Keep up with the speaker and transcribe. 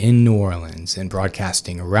in New Orleans and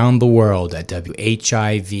broadcasting around the world at WHIVFM.org.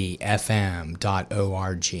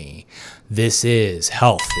 This is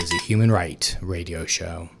Health is a Human Right radio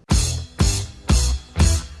show. This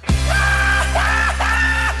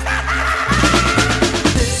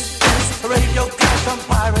is a radio cast on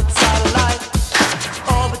pirate satellite,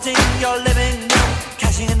 orbiting your living room,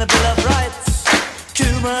 cashing in the Bill of Rights.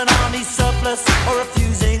 Human army surplus or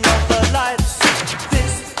refusing of the lights.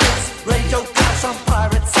 This is radio cast on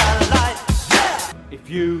pirate satellite. Yeah! If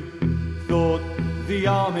you thought the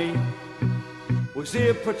army was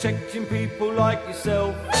here protecting people like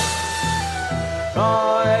yourself,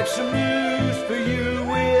 I have some news for you.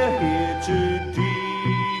 We're here to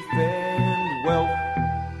defend wealth.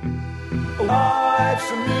 I have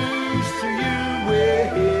some news to you. We're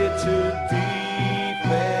here to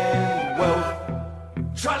defend wealth.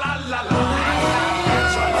 Tra-la-la-la,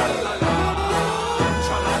 tra-la-la-la,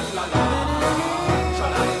 tra-la-la-la,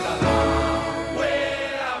 tra-la-la-la.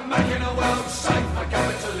 We're making a world safe for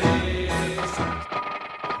capitalists.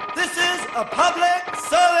 This is a public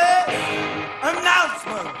service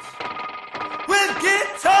announcement with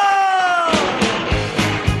guitar.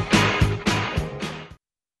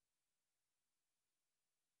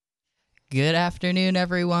 Good afternoon,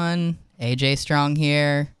 everyone. AJ Strong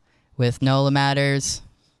here with NOLA Matters.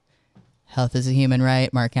 Health is a Human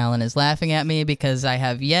Right. Mark Allen is laughing at me because I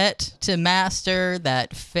have yet to master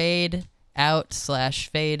that fade out /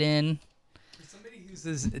 fade in. For somebody who's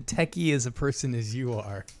as techie as a person as you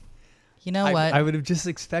are, You know what? I would have just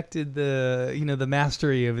expected the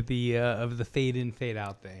mastery of the fade in, fade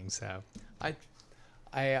out thing. So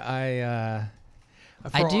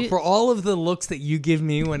for all of the looks that you give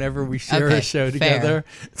me whenever we share Okay, a show fair. together,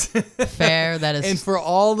 Fair, that is... and for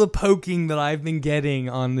all the poking that I've been getting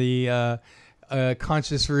on the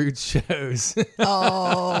Conscious Roots shows.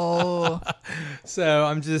 Oh, So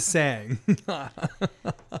I'm just saying.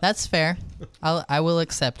 that's fair. I will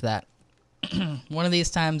accept that. One of these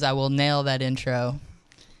times I will nail that intro,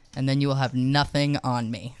 and then you will have nothing on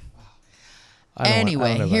me.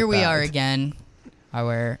 Anyway, here we are again.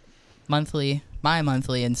 My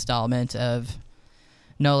monthly installment of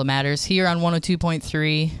NOLA Matters here on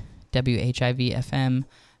 102.3 WHIV FM.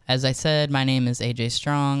 As I said, my name is AJ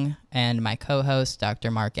Strong, and my co-host, Dr.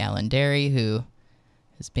 Mark Allen Derry, who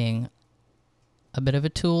is being a bit of a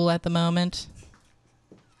tool at the moment.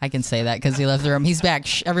 I can say that because he left the room. He's back.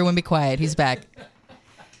 Shh, everyone be quiet. He's back.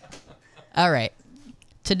 All right.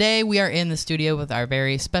 Today we are in the studio with our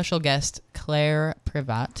very special guest, Claire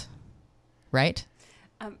Privat. Right?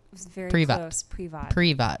 It was very Privat. close. Privat.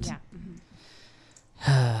 Privat.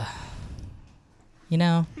 Yeah. You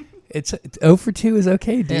know, It's 0 for 2 is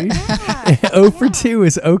okay, dude. Yeah. 0 for 2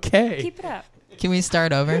 is okay. Keep it up. can we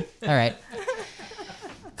start over? All right.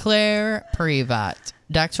 Claire Privat,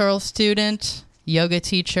 doctoral student, yoga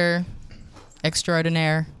teacher,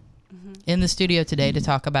 extraordinaire, in the studio today to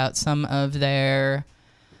talk about some of their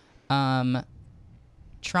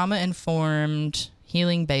trauma-informed,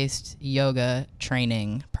 healing-based yoga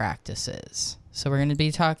training practices. So we're going to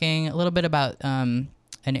be talking a little bit about an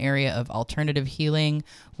area of alternative healing,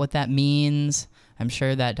 what that means. I'm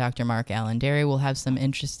sure that Dr. Mark Allen Derry will have some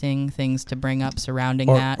interesting things to bring up surrounding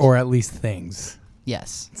that. Or at least things.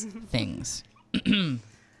 Yes, things.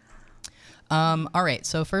 All right,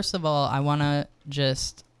 so first of all, I want to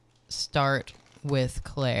just start with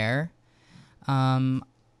Claire. Can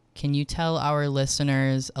you tell our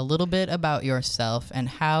listeners a little bit about yourself and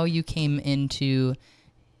how you came into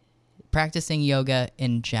practicing yoga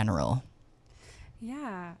in general?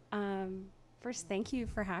 Yeah. First, thank you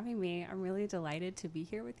for having me. I'm really delighted to be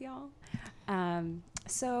here with y'all. I'm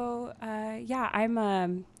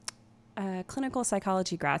a clinical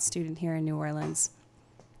psychology grad student here in New Orleans.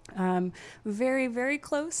 Very, very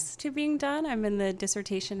close to being done. I'm in the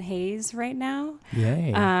dissertation haze right now.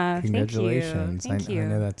 Yay. Congratulations. Thank you. I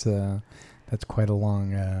know that's quite a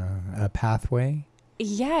long pathway.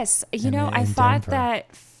 Yes. In I thought Denver.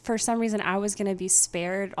 that for some reason I was going to be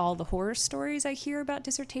spared all the horror stories I hear about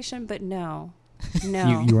dissertation, but no.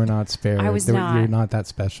 You were not spared. I was You're not. not that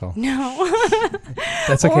special. No.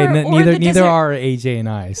 That's okay. Or the Neither are AJ and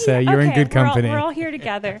I. So you're in good company. We're all here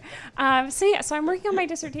together. So I'm working on my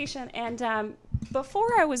dissertation, and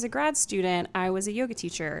before I was a grad student, I was a yoga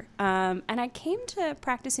teacher, and I came to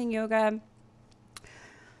practicing yoga.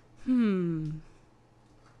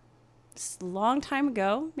 A long time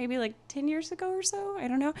ago, maybe like 10 years ago or so. I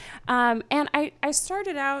don't know. And I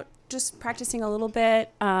started out just practicing a little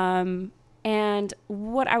bit. And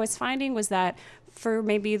what I was finding was that for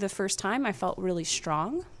maybe the first time, I felt really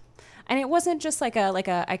strong. And it wasn't just like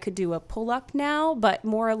a I could do a pull-up now, but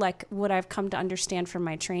more like what I've come to understand from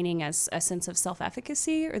my training as a sense of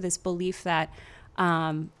self-efficacy, or this belief that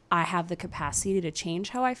I have the capacity to change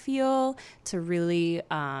how I feel, to really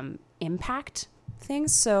impact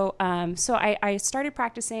things. So I started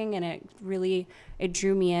practicing, and it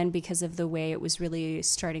drew me in because of the way it was really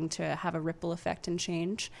starting to have a ripple effect and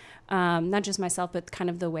change, not just myself, but kind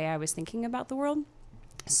of the way I was thinking about the world.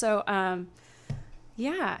 So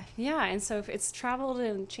yeah, and so it's traveled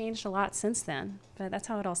and changed a lot since then, but that's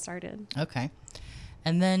how it all started. Okay.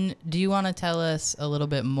 And then do you want to tell us a little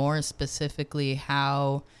bit more specifically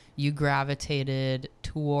how you gravitated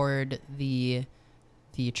toward the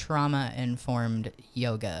trauma-informed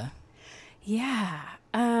yoga? Yeah.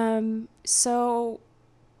 So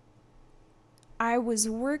I was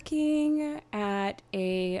working at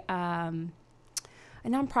a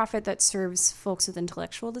nonprofit that serves folks with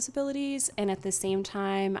intellectual disabilities, and at the same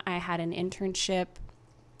time, I had an internship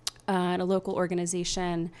at a local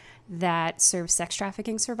organization that serves sex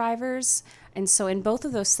trafficking survivors. And so in both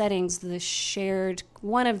of those settings,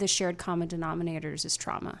 one of the shared common denominators is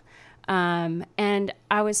trauma. And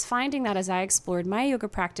I was finding that as I explored my yoga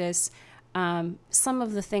practice, some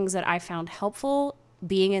of the things that I found helpful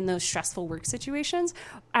being in those stressful work situations,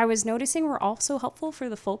 I was noticing were also helpful for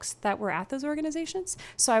the folks that were at those organizations.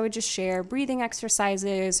 So I would just share breathing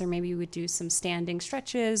exercises, or maybe we would do some standing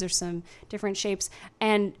stretches or some different shapes.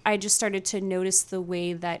 And I just started to notice the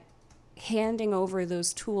way that handing over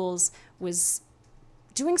those tools was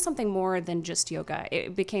doing something more than just yoga.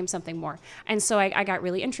 It became something more. And so I got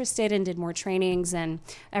really interested and did more trainings. And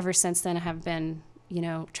ever since then, I have been,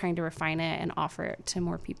 trying to refine it and offer it to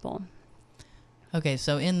more people. Okay,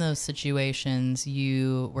 so in those situations,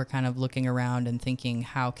 you were kind of looking around and thinking,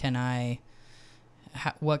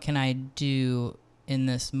 what can I do in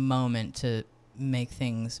this moment to make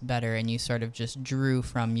things better? And you sort of just drew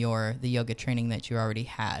from the yoga training that you already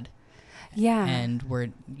had. Yeah.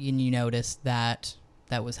 And you noticed that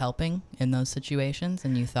was helping in those situations,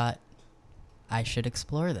 and you thought, I should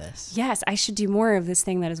explore this. Yes, I should do more of this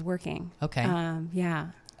thing that is working. Okay. Yeah.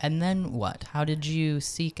 And then what? How did you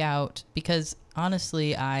seek out? Because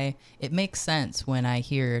honestly, it makes sense when I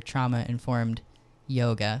hear trauma-informed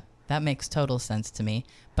yoga. That makes total sense to me.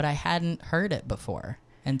 But I hadn't heard it before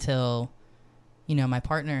until, my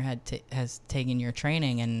partner has taken your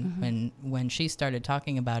training, and when she started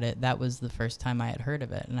talking about it, that was the first time I had heard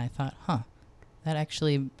of it. And I thought, that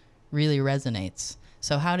actually really resonates.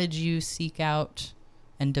 So how did you seek out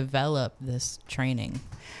and develop this training?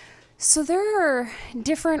 So there are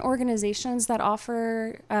different organizations that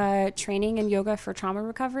offer training in yoga for trauma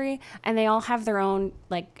recovery, and they all have their own,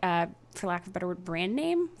 for lack of a better word, brand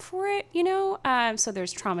name for it, So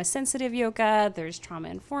there's trauma-sensitive yoga, there's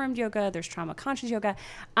trauma-informed yoga, there's trauma-conscious yoga.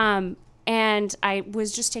 And I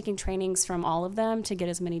was just taking trainings from all of them to get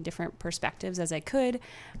as many different perspectives as I could.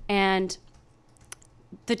 And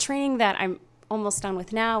the training that I'm almost done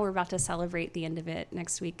with now, we're about to celebrate the end of it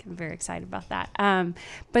next week. I'm very excited about that.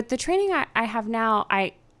 But the training I have now,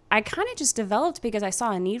 I kind of just developed because I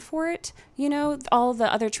saw a need for it. All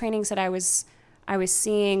the other trainings that I was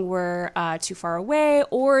seeing were too far away,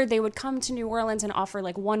 or they would come to New Orleans and offer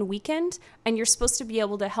one weekend, and you're supposed to be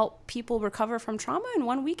able to help people recover from trauma in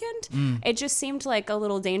one weekend. It just seemed like a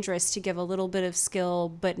little dangerous to give a little bit of skill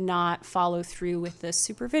but not follow through with the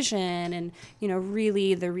supervision and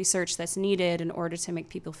really the research that's needed in order to make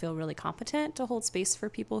people feel really competent to hold space for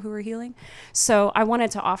people who are healing. So I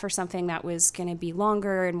wanted to offer something that was going to be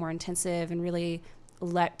longer and more intensive and really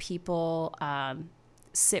let people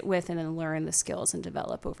sit with and then learn the skills and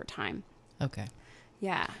develop over time. Okay.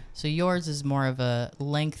 Yeah. So yours is more of a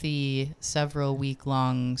lengthy, several week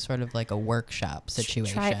long, sort of like a workshop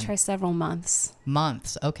situation. Try several months.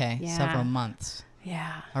 Months. Okay. Yeah. Several months.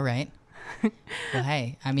 Yeah. All right. Well,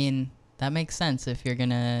 hey, that makes sense if you're going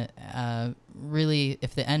to really,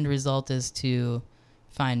 if the end result is to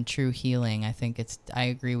find true healing, I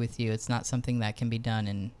agree with you. It's not something that can be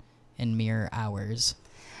done in mere hours.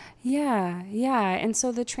 Yeah. And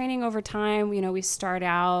so the training over time, we start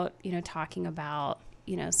out, talking about,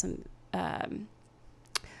 some,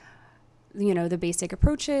 the basic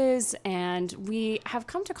approaches, and we have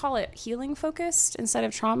come to call it healing focused instead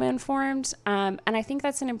of trauma informed. And I think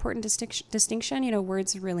that's an important distinction.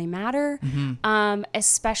 Words really matter,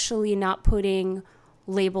 especially not putting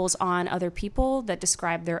labels on other people that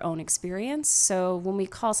describe their own experience. So when we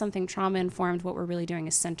call something trauma informed, what we're really doing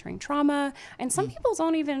is centering trauma. And some people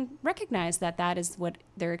don't even recognize that that is what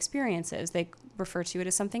their experience is. They refer to it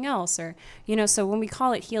as something else, or, so when we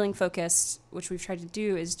call it healing focused, which we've tried to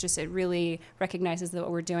do, is just it really recognizes that what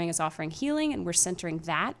we're doing is offering healing, and we're centering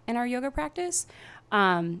that in our yoga practice.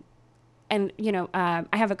 I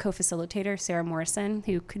have a co-facilitator, Sarah Morrison,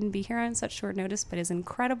 who couldn't be here on such short notice, but is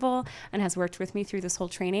incredible and has worked with me through this whole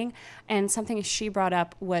training. And something she brought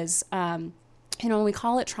up was, when we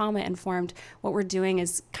call it trauma informed, what we're doing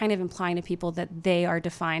is kind of implying to people that they are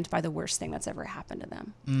defined by the worst thing that's ever happened to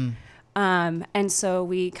them. And so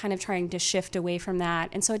we kind of trying to shift away from that.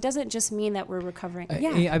 And so it doesn't just mean that we're recovering.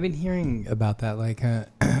 I've been hearing about that. Like,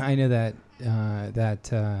 I know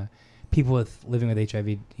that people living with HIV,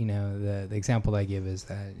 the example I give is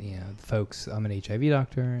that, folks, I'm an HIV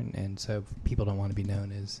doctor, and so people don't want to be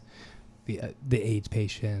known as the AIDS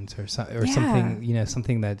patients or something,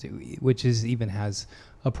 something that, which is even has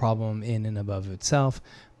a problem in and above itself.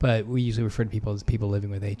 But we usually refer to people as people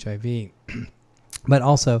living with HIV. But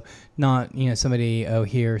also not, somebody,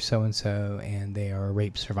 here, so-and-so, and they are a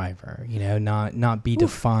rape survivor, not be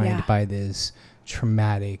defined by this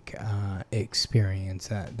traumatic experience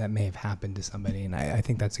that may have happened to somebody. And I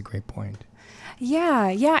think that's a great point.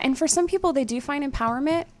 Yeah. And for some people, they do find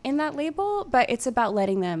empowerment in that label, but it's about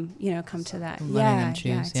letting them, come to that. Letting them choose.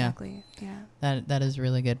 Yeah, exactly. Yeah. That is a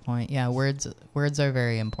really good point. Yeah, words are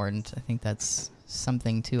very important. I think that's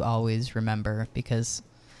something to always remember, because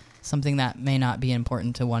something that may not be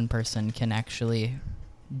important to one person can actually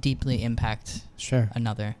deeply impact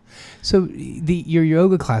another. So your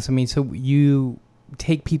yoga class, so you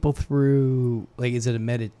take people through, like, is it a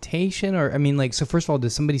meditation, or so first of all,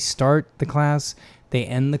 does somebody start the class, they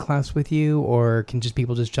end the class with you, or can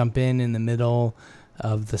people just jump in the middle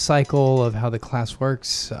of the cycle of how the class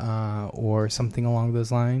works, or something along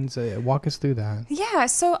those lines? Walk us through that. Yeah.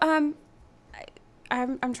 So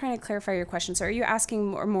I'm trying to clarify your question. So are you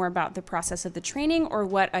asking more about the process of the training, or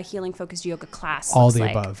what a healing focused yoga class all looks the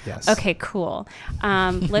like? above? Yes. Okay, cool.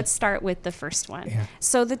 Let's start with the first one. Yeah.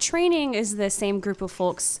 So the training is the same group of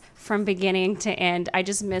folks from beginning to end. I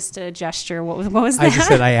just missed a gesture. What was that? I just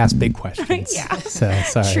said I asked big questions. Yeah. So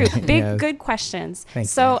sorry. True. Big, good questions. Thank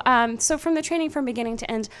you. So from the training from beginning to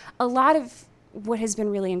end, a lot of what has been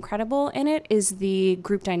really incredible in it is the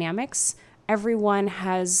group dynamics. Everyone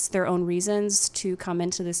has their own reasons to come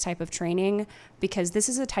into this type of training, because this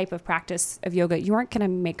is a type of practice of yoga. You aren't going to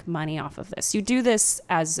make money off of this. You do this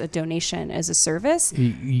as a donation, as a service.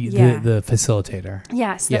 The facilitator.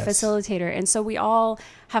 Yes, the facilitator. And so we all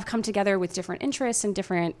have come together with different interests and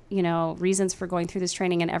different, reasons for going through this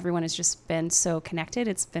training, and everyone has just been so connected.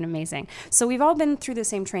 It's been amazing. So we've all been through the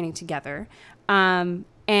same training together.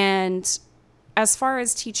 And as far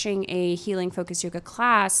as teaching a healing-focused yoga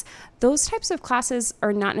class, those types of classes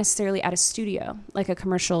are not necessarily at a studio, like a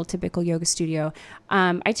commercial, typical yoga studio.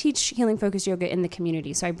 I teach healing-focused yoga in the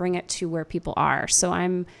community, so I bring it to where people are. So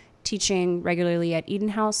I'm teaching regularly at Eden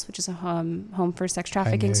House, which is a home for sex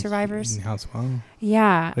trafficking survivors. Eden House, wow.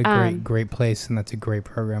 Yeah. A great place, and that's a great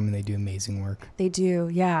program, and they do amazing work. They do,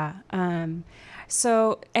 yeah.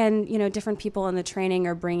 So, and, different people in the training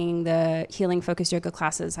are bringing the healing-focused yoga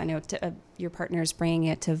classes. I know your partner is bringing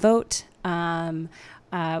it to Vote. One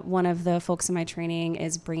of the folks in my training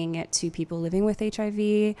is bringing it to people living with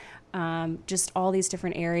HIV, just all these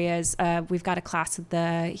different areas. We've got a class at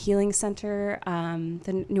the Healing Center,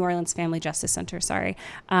 the New Orleans Family Justice Center,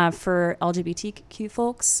 for LGBTQ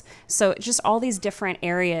folks. So just all these different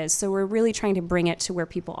areas. So we're really trying to bring it to where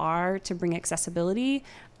people are, to bring accessibility.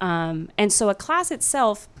 And so a class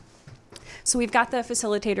itself, so we've got the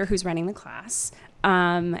facilitator who's running the class.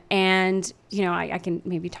 And, I can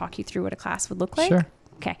maybe talk you through what a class would look like. Sure.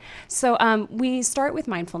 Okay. So we start with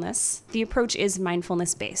mindfulness. The approach is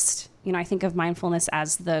mindfulness based. I think of mindfulness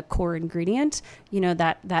as the core ingredient,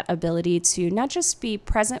 that ability to not just be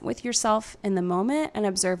present with yourself in the moment and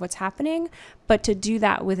observe what's happening, but to do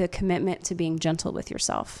that with a commitment to being gentle with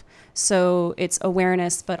yourself. So it's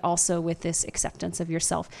awareness, but also with this acceptance of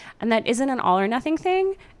yourself. And that isn't an all or nothing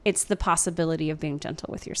thing. It's the possibility of being gentle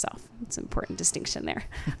with yourself. It's an important distinction there.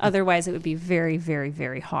 Otherwise, it would be very, very,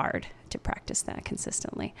 very hard to practice that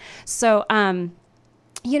consistently. So, and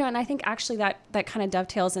I think actually that kind of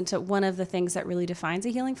dovetails into one of the things that really defines a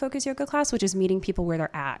healing-focused yoga class, which is meeting people where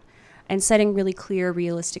they're at and setting really clear,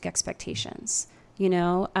 realistic expectations,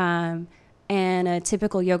 And a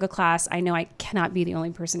typical yoga class, I know I cannot be the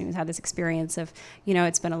only person who's had this experience of,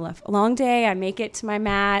 it's been a long day. I make it to my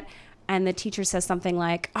mat and the teacher says something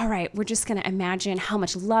like, all right, we're just going to imagine how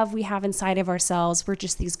much love we have inside of ourselves. We're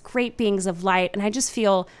just these great beings of light. And I just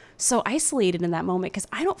feel so isolated in that moment because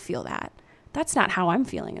I don't feel that. That's not how I'm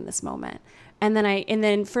feeling in this moment. And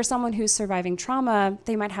then for someone who's surviving trauma,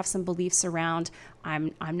 they might have some beliefs around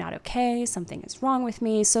I'm not okay, something is wrong with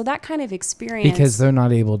me. So that kind of experience, because they're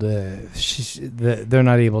not able to they're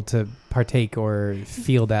not able to partake or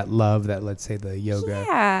feel that love that, let's say, the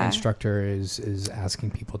yoga instructor is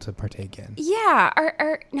asking people to partake in. Yeah,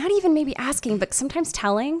 or not even maybe asking, but sometimes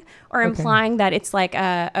telling or implying that it's like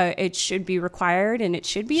it should be required and it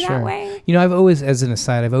should be that way. You know, I've always, as an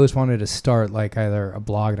aside, I've always wanted to start like either a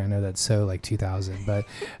blog, and I know that's so like 2000, but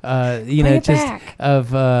you know, just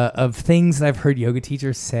of things that I've heard yoga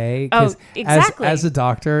teachers say. Oh, exactly. As a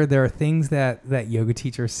doctor, there are things that yoga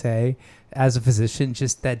teachers say as a physician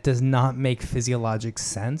just that does not make physiologic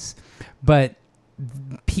sense, but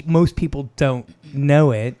most people don't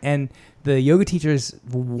know it, and the yoga teachers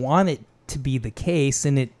want it to be the case,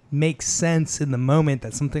 and it makes sense in the moment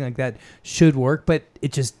that something like that should work, but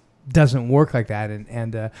it just doesn't work like that.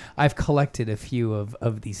 And I've collected a few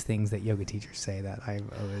of these things that yoga teachers say that I've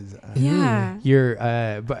always you're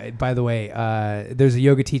by the way, there's a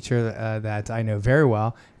yoga teacher that I know very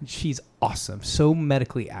well. She's awesome, so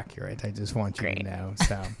medically accurate. I just want you to know.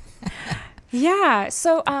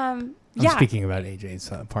 So I'm speaking about AJ's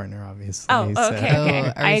partner, obviously. Oh,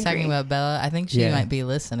 okay. Are you talking about Bella? I think she might be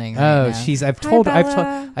listening. Oh,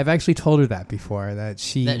 now. I've actually told her that before, that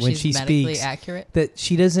when she speaks, accurate? that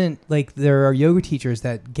she doesn't like. There are yoga teachers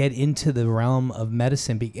that get into the realm of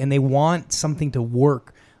medicine and they want something to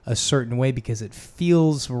work a certain way because it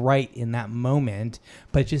feels right in that moment,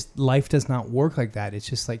 but just life does not work like that. It's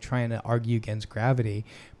just like trying to argue against gravity.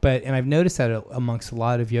 And I've noticed that amongst a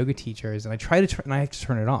lot of yoga teachers, and I try to and I have to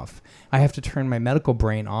turn it off. I have to turn my medical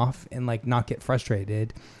brain off and like not get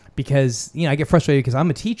frustrated, because I get frustrated because I'm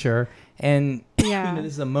a teacher, and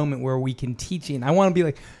this is a moment where we can teach, and I want to be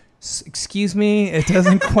like, excuse me, it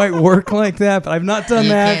doesn't quite work like that, but I've not done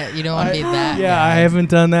that. You don't want to be that. Yeah, I haven't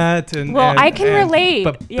done that. I can relate.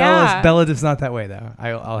 But Bella's not that way, though.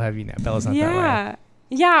 I'll have you know, Bella's not that way.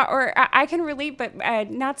 Yeah, or I can relate, but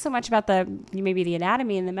not so much about maybe the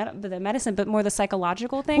anatomy and the medicine, but more the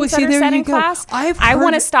psychological things that are said in class. I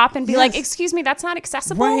want to stop and be like, excuse me, that's not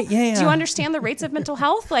accessible. Right, yeah. Do you understand the rates of mental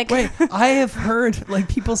health? Like, right. I have heard like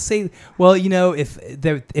people say, well,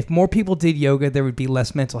 if more people did yoga, there would be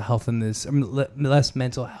less mental health less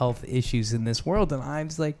mental health issues in this world. And I'm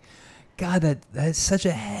just like, God, that's such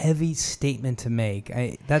a heavy statement to make.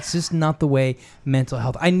 That's just not the way mental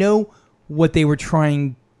health. I know what they were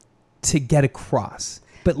trying to get across,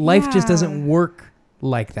 but life just doesn't work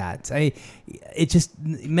like that.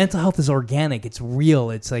 Mental health is organic. It's real.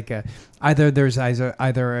 It's like either there's either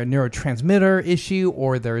a neurotransmitter issue,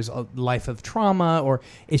 or there's a life of trauma, or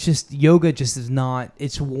it's just yoga just is not.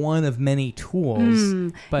 It's one of many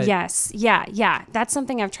tools. But yes, yeah. That's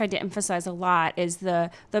something I've tried to emphasize a lot, is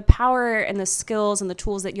the power and the skills and the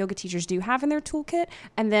tools that yoga teachers do have in their toolkit,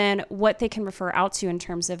 and then what they can refer out to in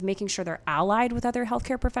terms of making sure they're allied with other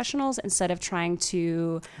healthcare professionals instead of trying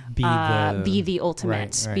to be the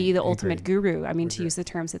ultimate, be the ultimate guru. I mean, to use the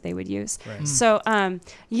terms that they would use. Right. So,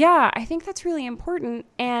 I think that's really important.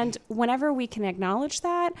 And whenever we can acknowledge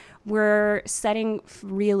that, we're setting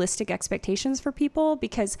realistic expectations for people,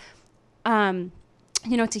 because, to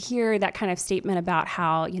hear that kind of statement about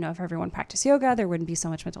how, if everyone practiced yoga, there wouldn't be so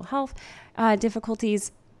much mental health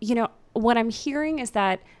difficulties. What I'm hearing is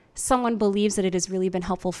that someone believes that it has really been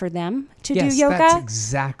helpful for them to do yoga. That's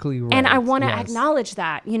exactly right. And I want to acknowledge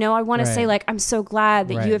that. I want to say, like, I'm so glad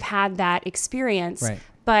that you have had that experience. Right.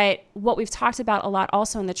 But what we've talked about a lot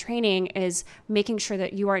also in the training is making sure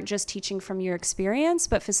that you aren't just teaching from your experience,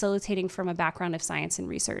 but facilitating from a background of science and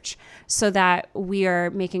research, so that we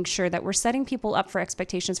are making sure that we're setting people up for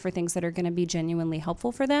expectations for things that are going to be genuinely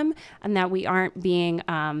helpful for them, and that we aren't being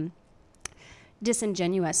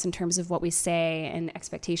disingenuous in terms of what we say and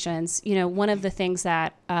expectations. One of the things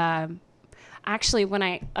that actually, when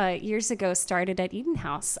I years ago started at Eden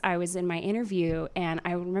House, I was in my interview, and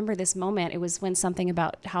I remember this moment. It was when something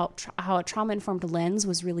about how a trauma-informed lens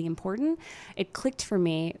was really important. It clicked for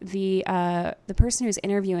me. The person who's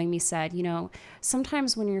interviewing me said,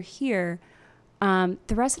 sometimes when you're here, the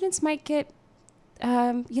residents might get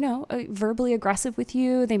verbally aggressive with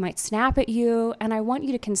you. They might snap at you. And I want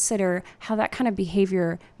you to consider how that kind of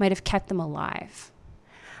behavior might have kept them alive.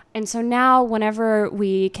 And so now whenever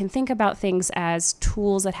we can think about things as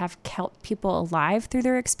tools that have kept people alive through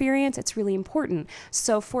their experience, it's really important.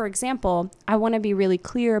 So for example, I want to be really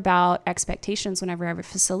clear about expectations whenever I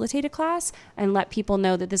facilitate a class and let people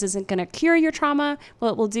know that this isn't going to cure your trauma. What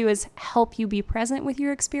it will do is help you be present with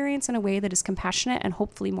your experience in a way that is compassionate and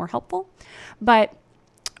hopefully more helpful. But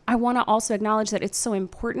I want to also acknowledge that it's so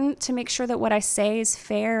important to make sure that what I say is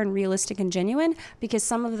fair and realistic and genuine, because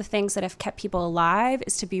some of the things that have kept people alive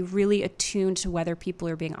is to be really attuned to whether people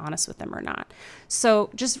are being honest with them or not. So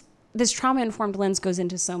just this trauma-informed lens goes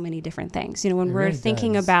into so many different things. When It we're really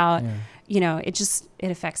thinking does. about, Yeah.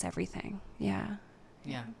 it affects everything. Yeah.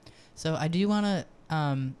 Yeah. So I do want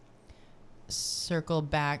to circle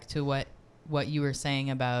back to what you were saying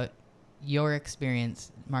about your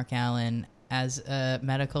experience, Mark Allen, as a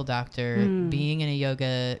medical doctor, being in a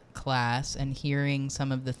yoga class and hearing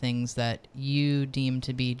some of the things that you deem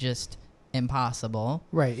to be just impossible.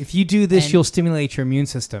 Right. If you do this, And- you'll stimulate your immune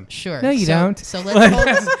system. Sure. No, you So- don't. So let's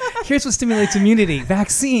hold, Here's what stimulates immunity: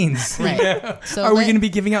 vaccines. right. So Are we let- going to be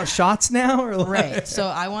giving out shots now? Or Right. So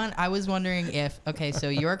I was wondering if, so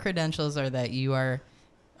your credentials are that you are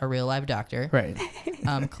a real live doctor. Right.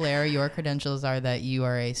 Claire, your credentials are that you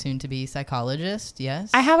are a soon-to-be psychologist. Yes.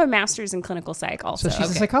 I have a master's in clinical psych also. So she's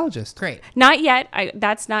a psychologist. Great. Not yet.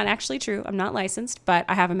 That's not actually true. I'm not licensed, but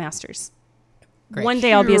I have a master's. Great. One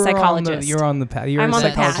day I'll be a You're on the- psychologist. You're on the path. You're I'm a on the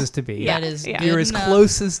path. psychologist to be. That is Yeah. good You're as enough.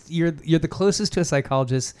 closest. You're the closest to a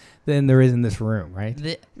psychologist than there is in this room, right?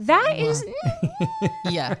 That is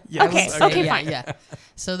Yeah. Yeah, I would okay, say, okay, yeah, fine. yeah.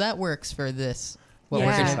 So that works for this. What Yeah.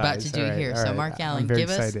 we're about to Exercise. do All right, here. all So right. Mark I'm Allen, very give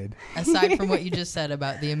excited. us, aside from what you just said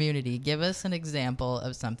about the immunity, give us an example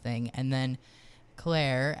of something, and then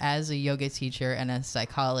Claire, as a yoga teacher and a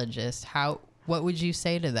psychologist, what would you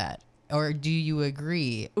say to that? Or do you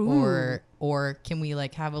agree? Or can we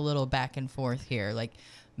have a little back and forth here, like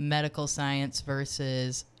medical science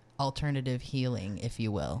versus alternative healing, if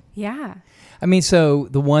you will? yeah. I mean, so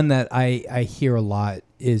the one that I hear a lot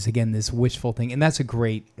is, again, this wishful thing, and it's a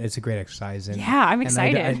great exercise. And, Yeah, I'm and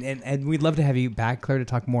excited. And we'd love to have you back, Claire, to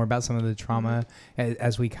talk more about some of the trauma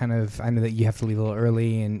as we I know that you have to leave a little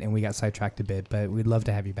early and we got sidetracked a bit, but we'd love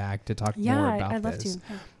to have you back to talk more Yeah, about I'd love this.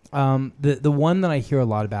 to. The one that I hear a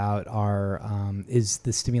lot about is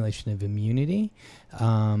the stimulation of immunity,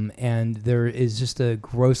 and there is just a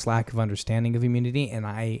gross lack of understanding of immunity, and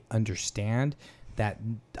I understand that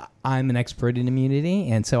I'm an expert in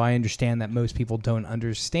immunity, and so I understand that most people don't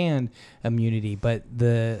understand immunity, but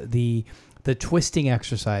the twisting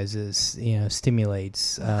exercises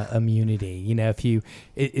stimulates immunity. If you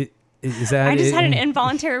is that I just it? had an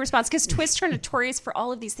involuntary response because twists are notorious for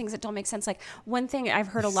all of these things that don't make sense. Like one thing I've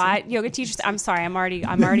heard a lot, yoga teachers. I'm sorry, I'm already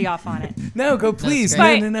off on it. No, go please.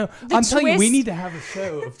 great. No. The I'm telling you, we twist- need to have a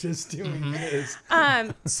show of just doing this.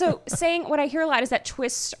 So saying what I hear a lot is that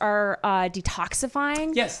twists are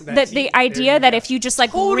detoxifying. Yes, that that's the it. idea There you that go. if you just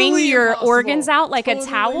Totally wring your impossible. organs out like a Totally,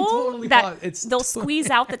 towel, totally that po- it's they'll squeeze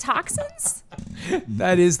out the toxins.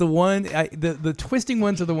 That is the one. The twisting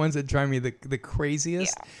ones are the ones that drive me the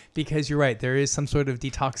craziest, because you're right. There is some sort of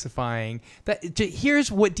detoxifying.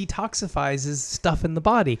 Here's what detoxifies is stuff in the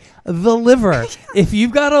body. The liver. If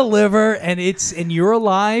you've got a liver and you're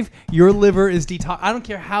alive, your liver is detox. I don't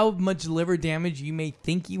care how much liver damage you may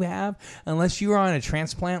think you have, unless you are on a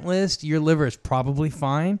transplant list, your liver is probably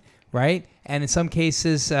fine, right? And in some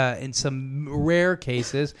cases, in some rare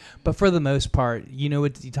cases, but for the most part,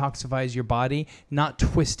 what detoxifies your body? Not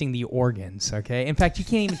twisting the organs, okay? In fact, you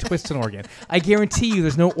can't even twist an organ. I guarantee you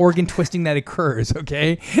there's no organ twisting that occurs,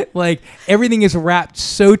 okay? Like, everything is wrapped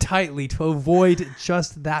so tightly to avoid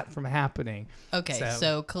just that from happening. Okay,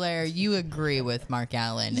 so Claire, you agree with Mark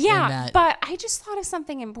Allen in Yeah, that. but I just thought of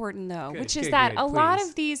something important though, which is that a lot please.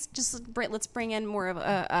 of these, let's bring in more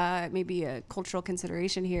of maybe a cultural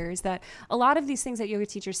consideration here, is that a lot of these things that yoga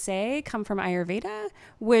teachers say come from Ayurveda,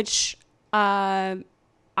 which I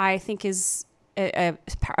think is a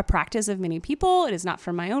practice of many people. It is not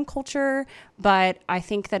from my own culture, but I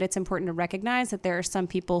think that it's important to recognize that there are some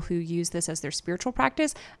people who use this as their spiritual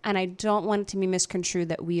practice, and I don't want it to be misconstrued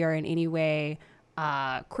that we are in any way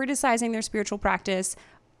criticizing their spiritual practice.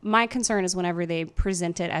 My concern is whenever they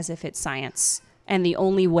present it as if it's science and the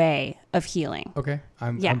only way of healing. Okay,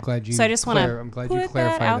 I'm Yeah. glad you. So I just wanna I'm glad you put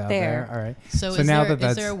clarified that out that there. All right. So, now is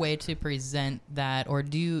that's there a way to present that, or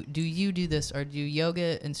do you do this, or do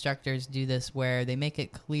yoga instructors do this where they make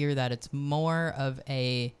it clear that it's more of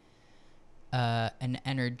an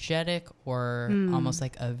energetic or almost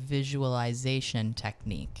like a visualization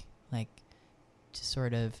technique, like to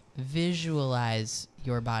sort of visualize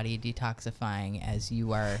your body detoxifying as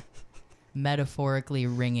you are metaphorically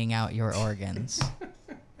wringing out your organs?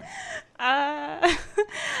 No,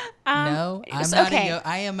 I'm it's not okay.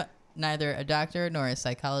 I am neither a doctor nor a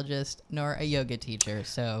psychologist nor a yoga teacher.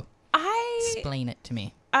 So explain it to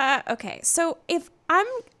me. Okay, so if I'm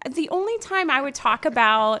the only time I would talk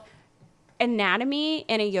about anatomy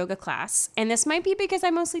in a yoga class, and this might be because I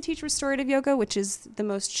mostly teach restorative yoga, which is the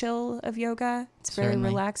most chill of yoga. It's very Certainly.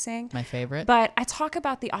 relaxing. My favorite. But I talk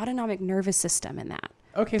about the autonomic nervous system in that.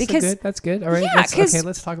 Okay, Because- so good. That's good. All right. Yeah, 'cause- okay,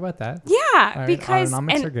 let's talk about that. Yeah, right, because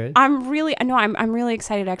autonomics and are good. I'm really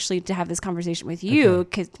excited actually to have this conversation with you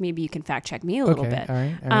because maybe you can fact check me a little Okay, bit. all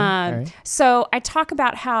right, all right, all right. So I talk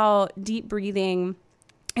about how deep breathing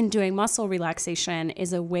and doing muscle relaxation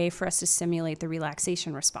is a way for us to simulate the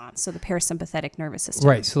relaxation response, so the parasympathetic nervous system.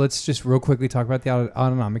 Right. So let's just real quickly talk about the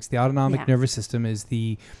autonomics. The autonomic Yeah. nervous system is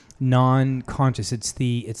the non-conscious. It's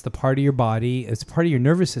the part of your body. It's part of your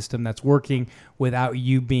nervous system that's working without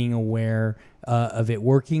you being aware of it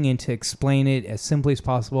working. And to explain it as simply as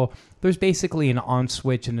possible, there's basically an on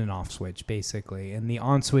switch and an off switch, basically. And the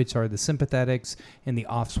on switch are the sympathetics, and the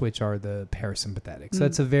off switch are the parasympathetics. So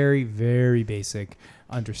that's a very, very basic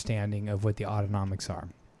understanding of what the autonomics are.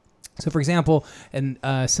 So, for example,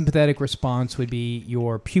 a sympathetic response would be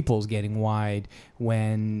your pupils getting wide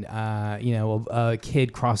when a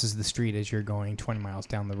kid crosses the street as you're going 20 miles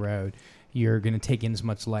down the road. You're going to take in as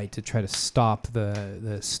much light to try to stop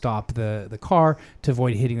the car to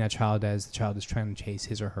avoid hitting that child as the child is trying to chase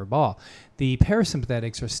his or her ball. The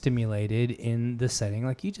parasympathetics are stimulated in the setting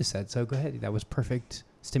like you just said. So go ahead. That was perfect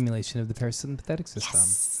stimulation of the parasympathetic system.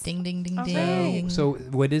 Ding, ding, ding, Okay. ding. So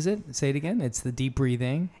what is it? Say it again. It's the deep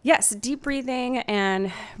breathing. Yes, deep breathing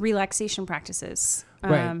and relaxation practices.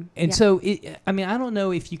 Right. And yeah. so, I don't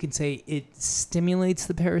know if you can say it stimulates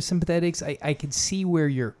the parasympathetics. I can see where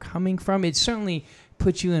you're coming from. It certainly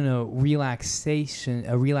puts you in a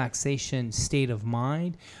relaxation state of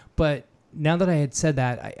mind. But now that I had said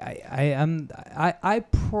that, I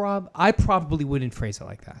probably wouldn't phrase it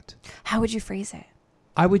like that. How would you phrase it?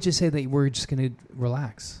 I would just say that we're just going to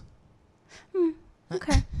relax.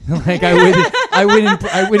 Okay. Like I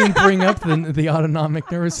wouldn't bring up the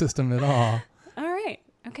autonomic nervous system at all. All right.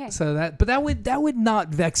 Okay. So that would not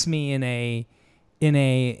vex me in a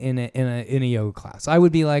yoga class. I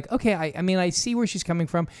would be like, okay, I see where she's coming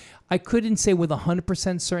from. I couldn't say with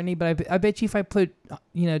 100% certainty, but I bet you if I put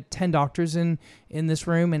 10 doctors in this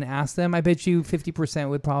room and asked them, I bet you 50%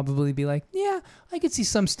 would probably be like, yeah, I could see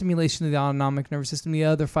some stimulation of the autonomic nervous system. The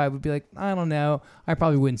other 5 would be like, I don't know. I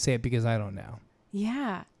probably wouldn't say it because I don't know.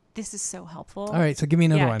 Yeah. This is so helpful. All right, so give me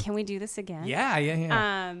another one. Can we do this again?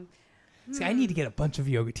 Yeah. See, I need to get a bunch of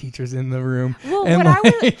yoga teachers in the room. Well, and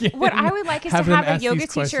what I would like is to have them have a ask yoga these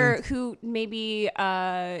teacher questions. who maybe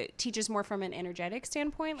teaches more from an energetic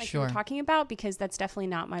standpoint, like you were Sure. talking about, because that's definitely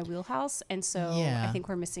not my wheelhouse. And so Yeah. I think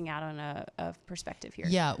we're missing out on a perspective here.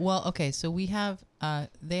 Yeah, well, okay, so we have,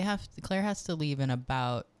 Claire has to leave in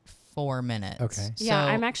about 4 minutes. Okay. Yeah,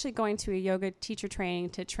 So- I'm actually going to a yoga teacher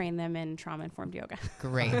training to train them in trauma-informed yoga.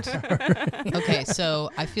 Great. Okay, so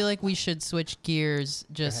I feel like we should switch gears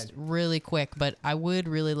just really quick, but I would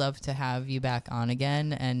really love to have you back on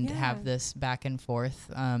again and Yeah. have this back and forth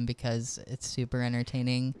because it's super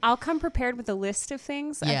entertaining. I'll come prepared with a list of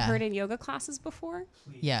things Yeah. I've heard in yoga classes before.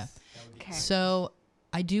 Yeah. Okay. So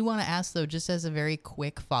I do want to ask, though, just as a very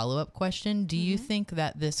quick follow-up question, do you think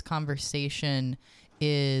that this conversation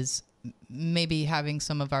is maybe having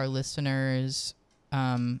some of our listeners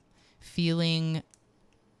feeling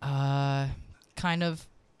kind of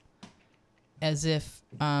as if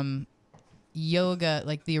yoga,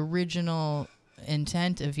 like the original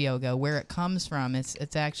intent of yoga, where it comes from,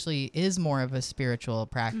 it's actually is more of a spiritual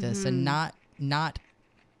practice and not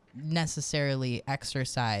necessarily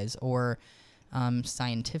exercise or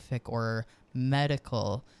scientific or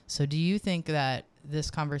medical. So do you think that this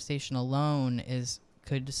conversation alone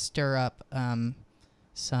could stir up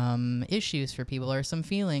some issues for people or some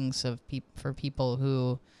feelings of for people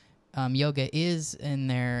who yoga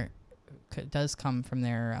does come from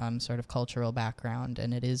their sort of cultural background,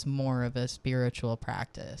 and it is more of a spiritual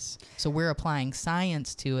practice. So we're applying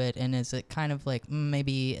science to it, and is it kind of like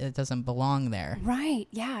maybe it doesn't belong there? Right.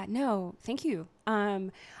 Yeah. No, thank you.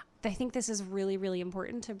 I think this is really, really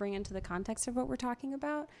important to bring into the context of what we're talking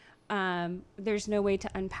about. There's no way to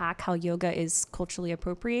unpack how yoga is culturally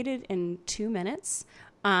appropriated in 2 minutes.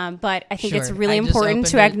 But I think it's Sure. really I just important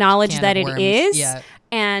to opened a acknowledge can that of it worms. is. Yeah.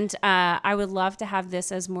 And I would love to have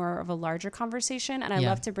this as more of a larger conversation. And I Yeah.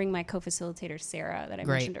 love to bring my co-facilitator, Sarah, that I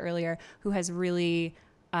Great. mentioned earlier, who has really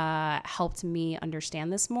helped me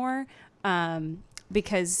understand this more.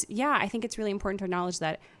 Because, yeah, I think it's really important to acknowledge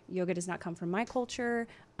that yoga does not come from my culture,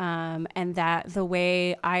 and that the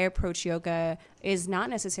way I approach yoga is not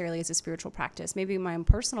necessarily as a spiritual practice. Maybe in my own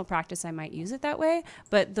personal practice, I might use it that way,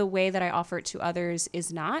 but the way that I offer it to others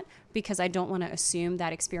is not, because I don't want to assume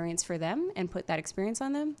that experience for them and put that experience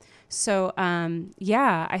on them. So,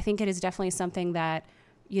 I think it is definitely something that,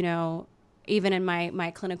 even in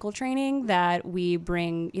my clinical training, that we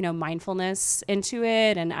bring, mindfulness into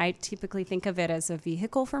it. And I typically think of it as a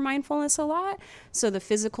vehicle for mindfulness a lot. So the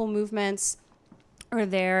physical movements are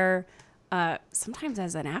there sometimes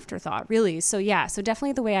as an afterthought, really. So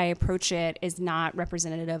definitely the way I approach it is not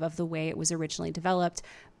representative of the way it was originally developed.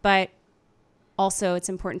 But also, it's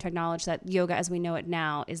important to acknowledge that yoga as we know it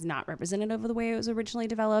now is not representative of the way it was originally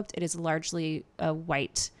developed. It is largely a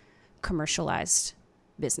white, commercialized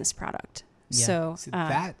business product. Yeah. So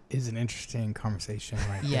that is an interesting conversation,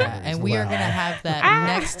 right? Yeah, there as and we are well. going to have that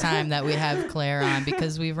next time that we have Claire on,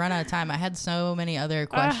 because we've run out of time. I had so many other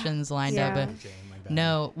questions lined up. yeah. But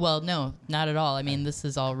no, not at all. I mean, this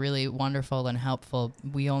is all really wonderful and helpful.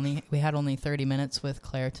 We had only 30 minutes with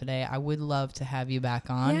Claire today. I would love to have you back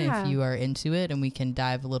on Yeah. if you are into it, and we can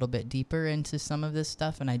dive a little bit deeper into some of this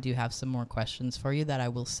stuff. And I do have some more questions for you that I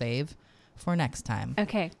will save for next time.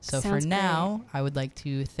 Okay. So for sounds now, I would like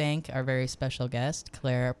to thank our very special guest,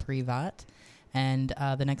 Claire Privat. And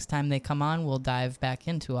the next time they come on, we'll dive back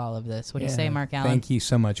into all of this. What do you say, Mark Allen? Thank you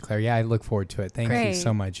so much, Claire. Yeah, I look forward to it. Thank you Great.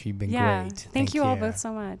 so much. You've been Yeah. great. Thank you all both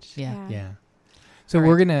so much. Yeah. Yeah. So All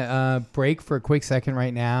we're right. going to break for a quick second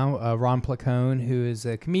right now. Ron Placone, who is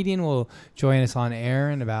a comedian, will join us on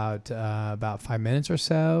air in about 5 minutes or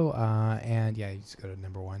so. And you just go to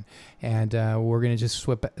number 1. And we're going to just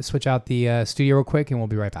switch out the studio real quick, and we'll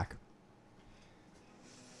be right back.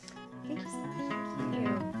 Thank you so much. Thank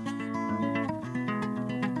you.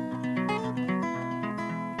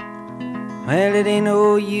 Well, it ain't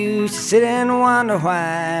no use to sit and wonder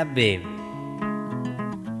why, baby.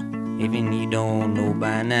 Even you don't know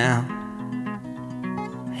by now.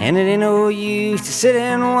 And it ain't no use to sit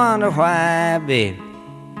and wonder why, baby.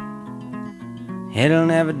 It'll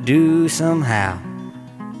never do somehow.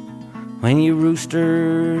 When your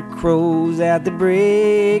rooster crows at the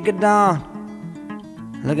break of dawn,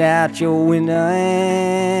 look out your window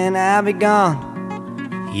and I'll be gone.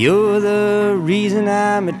 You're the reason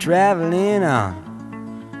I'm a traveling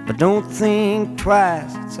on. But don't think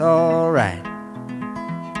twice, it's alright.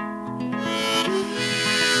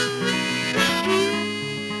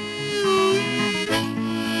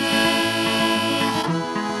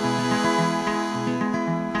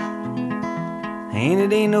 And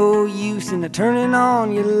it ain't no use in turning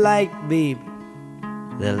on your light, baby.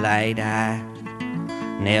 The light I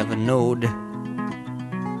never knowed.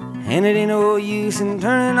 And it ain't no use in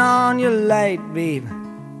turning on your light, baby.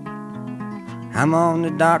 I'm on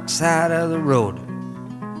the dark side of the road.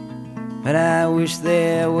 But I wish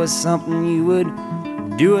there was something you would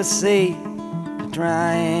do or say to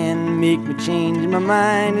try and make me change my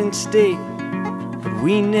mind and stay. But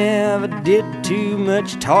we never did too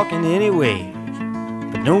much talking anyway.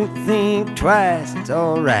 But don't think twice, it's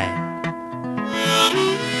alright.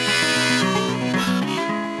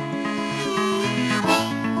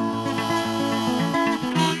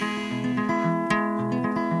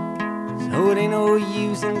 So it ain't no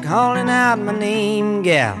use in calling out my name,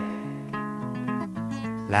 gal,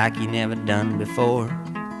 like you never done before.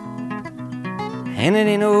 And it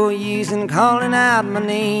ain't no use in calling out my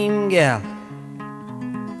name, gal,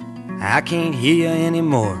 I can't hear you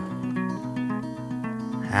anymore.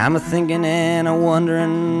 I'm a-thinking and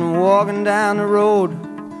a-wondering, walking down the road.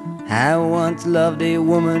 I once loved a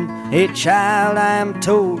woman, a child I am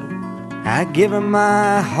told. I give her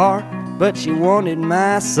my heart, but she wanted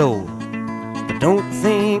my soul. But don't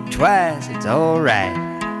think twice, it's alright.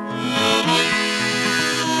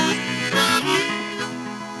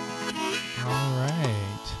 All right.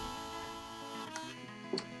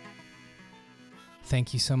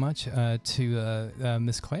 Thank you so much to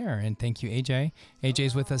Miss Claire, and thank you, AJ.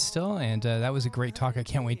 AJ's with us still, and that was a great talk. I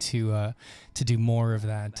can't wait to do more of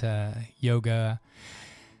that yoga.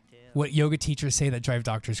 What yoga teachers say that drive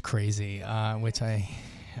doctors crazy, which I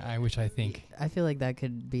think. I feel like that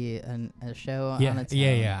could be a show on Yeah, its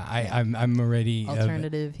yeah, own. yeah. I'm already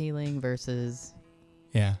Alternative healing versus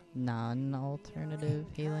yeah. non-alternative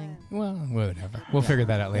healing. Well, whatever. We'll figure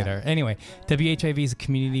that out later. Anyway, WHIV is a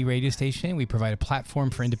community radio station. We provide a platform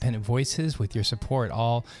for independent voices. With your support,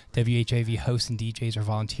 all WHIV hosts and DJs are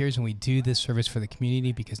volunteers, and we do this service for the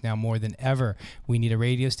community because now more than ever, we need a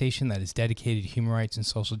radio station that is dedicated to human rights and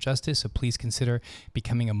social justice. So please consider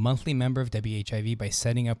becoming a monthly member of WHIV by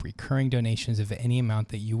setting up recurring donations of any amount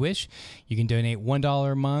that you wish. You can donate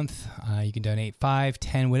 $1 a month. You can donate $5,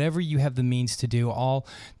 $10, whatever you have the means to do. All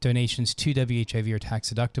donations to WHIV are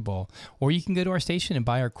tax deductible. Or you can go to our station and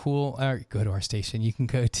buy our cool, go to our station. You can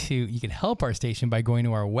help our station by going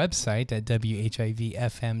to our website at WHIVFM.org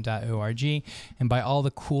and buy all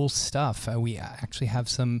the cool stuff. We actually have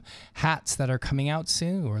some hats that are coming out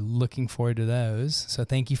soon. We're looking forward to those. So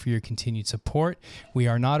thank you for your continued support. We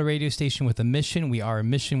are not a radio station with a mission. We are a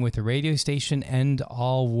mission with a radio station. End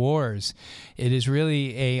all wars. It is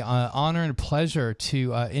really a honor and pleasure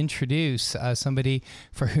to introduce somebody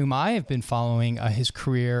for whom I have been following his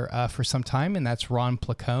career for some time, and that's Ron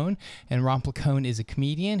Placone. And Ron Placone is a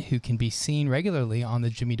comedian who can be seen regularly on the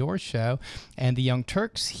Jimmy Dore Show and the Young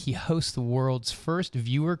Turks. He hosts the world's first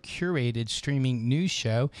viewer-curated streaming news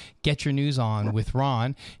show, Get Your News On with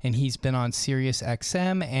Ron, and he's been on Sirius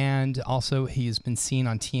XM, and also he has been seen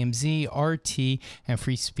on TMZ, RT, and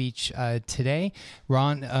Free Speech Today.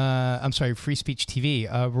 Free Speech TV.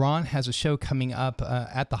 Ron has a show coming up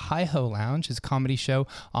at the Hi-Ho Lounge, his comedy show,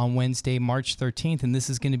 on Wednesday, March 13th, and this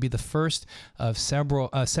is going to be the first of several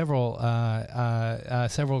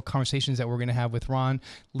conversations that we're going to have with Ron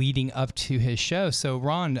leading up to his show. So,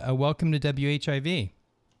 Ron, welcome to WHIV.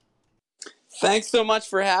 Thanks so much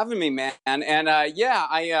for having me, man. And I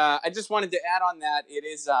just wanted to add on that. It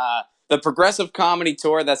is the Progressive Comedy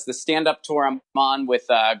Tour. That's the stand-up tour I'm on with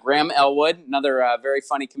Graham Elwood, another very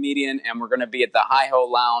funny comedian, and we're going to be at the Hi-Ho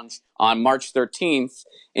Lounge on March 13th.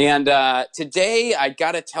 And today, I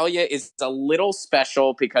got to tell you, is a little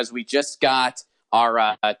special because we just got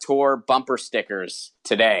our tour bumper stickers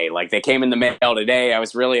today. Like, they came in the mail today. I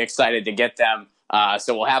was really excited to get them.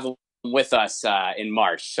 So we'll have them with us in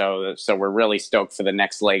March. So we're really stoked for the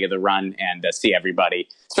next leg of the run and see everybody,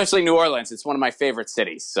 especially New Orleans. It's one of my favorite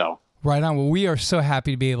cities. So. Right on. Well, we are so happy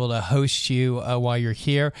to be able to host you while you're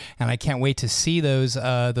here, and I can't wait to see those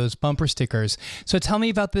bumper stickers. So tell me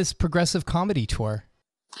about this Progressive Comedy Tour.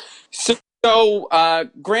 So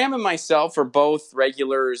Graham and myself are both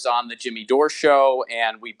regulars on the Jimmy Dore Show,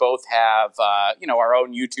 and we both have our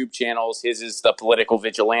own YouTube channels. His is The Political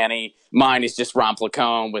Vigilante. Mine is just Ron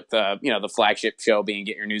Placone with the flagship show being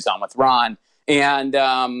Get Your News On with Ron. And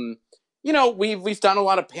we've done a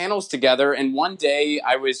lot of panels together, and one day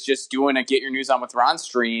I was just doing a Get Your News On with Ron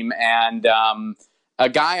stream, and a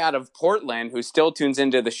guy out of Portland who still tunes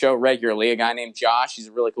into the show regularly, a guy named Josh, he's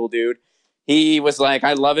a really cool dude. He was like,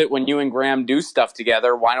 I love it when you and Graham do stuff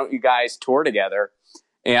together. Why don't you guys tour together?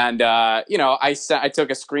 And, I took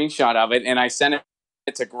a screenshot of it and I sent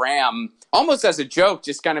it to Graham almost as a joke,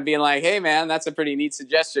 just kind of being like, hey, man, that's a pretty neat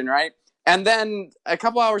suggestion, right? And then a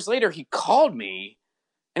couple hours later, he called me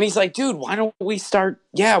and he's like, dude, why don't we start?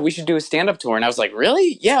 Yeah, we should do a stand-up tour. And I was like,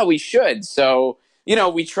 really? Yeah, we should. So,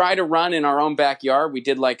 we try to run in our own backyard. We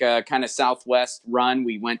did like a kind of Southwest run.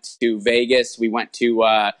 We went to Vegas. We went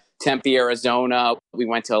to Tempe, Arizona. We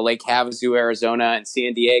went to Lake Havasu, Arizona, and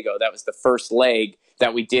San Diego. That was the first leg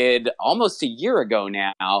that we did almost a year ago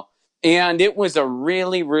now. And it was a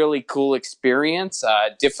really, really cool experience.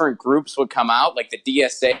 Different groups would come out, like the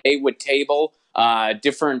DSA would table.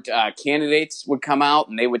 Different candidates would come out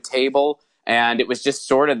and they would table. And it was just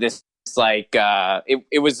sort of this,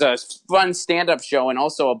 it was a fun stand-up show. And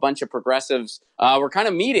also a bunch of progressives were kind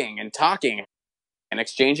of meeting and talking and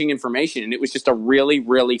exchanging information. And it was just a really,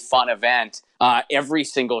 really fun event every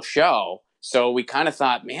single show. So we kind of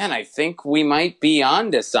thought, man, I think we might be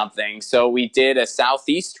onto something. So we did a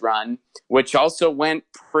Southeast run, which also went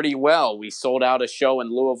pretty well. We sold out a show in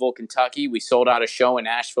Louisville, Kentucky. We sold out a show in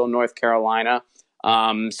Asheville, North Carolina.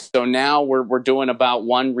 So now we're doing about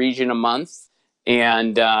one region a month.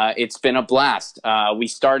 And it's been a blast. We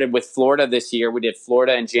started with Florida this year. We did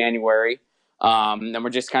Florida in January. Then we're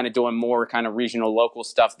just kind of doing more kind of regional, local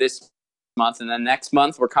stuff this month. And then next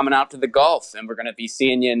month, we're coming out to the Gulf, and we're going to be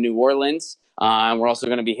seeing you in New Orleans. And we're also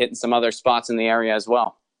going to be hitting some other spots in the area as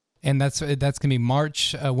well. And that's going to be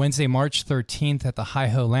Wednesday, March 13th at the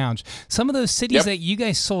Hi-Ho Lounge. Some of those cities that you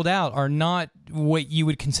guys sold out are not what you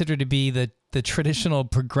would consider to be the the traditional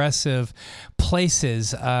progressive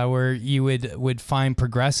places where you would find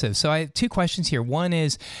progressive. So I have two questions here. One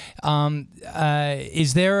is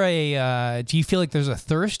there a do you feel like there's a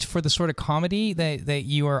thirst for the sort of comedy that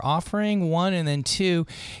you are offering? One, and then two,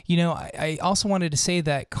 I also wanted to say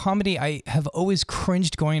that comedy, I have always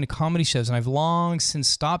cringed going to comedy shows, and I've long since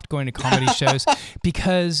stopped going to comedy shows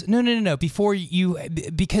because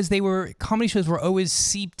because comedy shows were always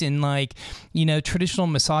seeped in traditional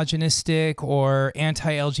misogynistic or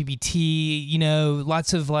anti-LGBT,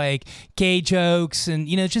 lots of gay jokes, and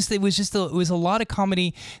it was a lot of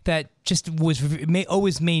comedy that just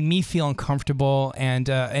always made me feel uncomfortable, and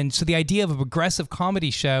so the idea of a progressive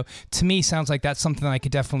comedy show to me sounds like that's something that I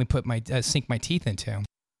could definitely sink my teeth into.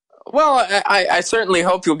 Well, I certainly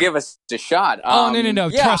hope you'll give us a shot. No.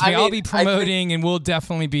 Yeah, Trust me, I'll be promoting, and we'll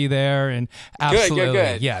definitely be there. And absolutely,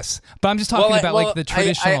 good. Yes. But I'm just talking about the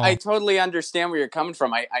traditional. I totally understand where you're coming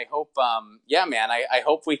from. I hope, man. I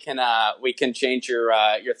hope we can change your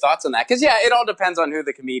thoughts on that, because it all depends on who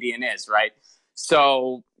the comedian is, right?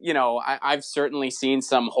 So I've certainly seen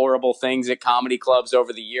some horrible things at comedy clubs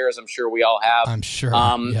over the years. I'm sure we all have. I'm sure.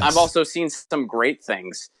 Yes. I've also seen some great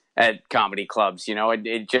things at comedy clubs.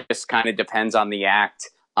 It just kind of depends on the act.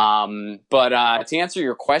 But to answer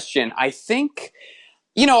your question, I think,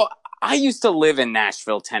 I used to live in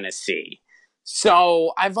Nashville, Tennessee.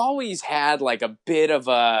 So I've always had a bit of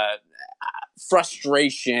a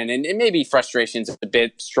frustration, and maybe frustration's a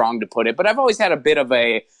bit strong to put it, but I've always had a bit of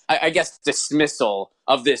a, I guess, dismissal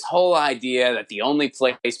of this whole idea that the only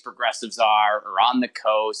place progressives are on the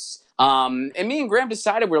coast. And me and Graham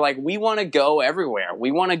decided, we want to go everywhere.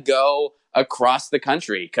 We want to go across the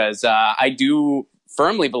country, because I do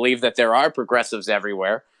firmly believe that there are progressives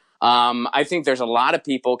everywhere. I think there's a lot of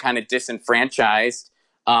people kind of disenfranchised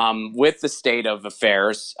with the state of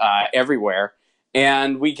affairs everywhere.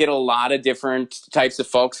 And we get a lot of different types of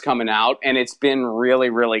folks coming out, and it's been really,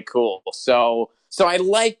 really cool. So I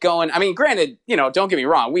like going. I mean, granted, don't get me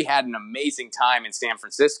wrong. We had an amazing time in San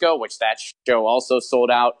Francisco, which that show also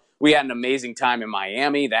sold out. We had an amazing time in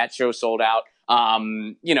Miami. That show sold out.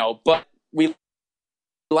 But we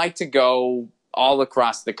like to go all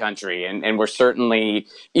across the country. And we're certainly,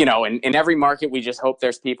 in every market, we just hope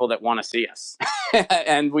there's people that want to see us.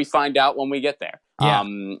 And we find out when we get there. Yeah.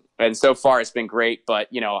 And so far it's been great. But,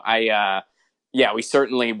 we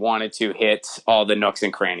certainly wanted to hit all the nooks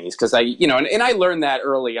and crannies, because I learned that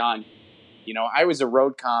early on. I was a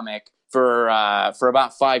road comic for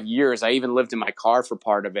about 5 years. I even lived in my car for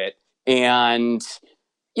part of it. And,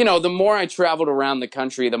 the more I traveled around the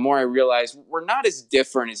country, the more I realized we're not as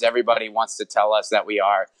different as everybody wants to tell us that we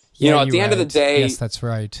are. At the end of the day. Yes, that's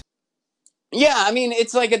right. Yeah, I mean,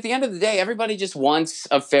 it's at the end of the day, everybody just wants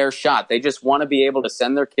a fair shot. They just want to be able to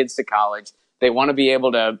send their kids to college. They want to be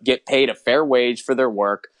able to get paid a fair wage for their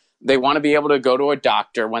work. They want to be able to go to a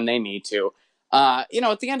doctor when they need to. At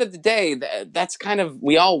the end of the day, that's kind of,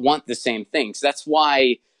 we all want the same things. That's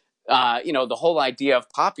why, the whole idea of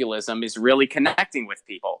populism is really connecting with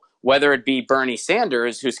people, whether it be Bernie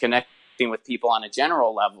Sanders, who's connecting with people on a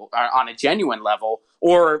general level, on a genuine level,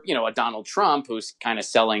 or, a Donald Trump, who's kind of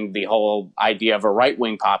selling the whole idea of a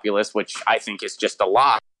right-wing populist, which I think is just a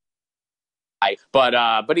lie.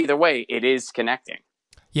 But either way, it is connecting.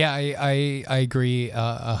 Yeah, I agree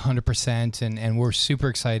 100%, and we're super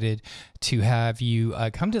excited to have you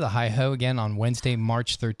come to the Hi-Ho again on Wednesday,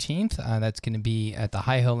 March 13th. That's going to be at the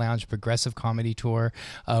Hi-Ho Lounge Progressive Comedy Tour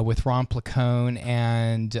with Ron Placone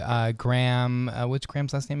and Graham. What's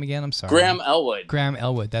Graham's last name again? I'm sorry. Graham Elwood. Graham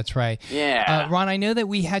Elwood. That's right. Yeah. Ron, I know that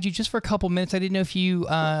we had you just for a couple minutes. I didn't know if you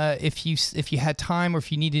had time or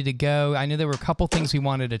if you needed to go. I know there were a couple things we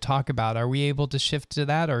wanted to talk about. Are we able to shift to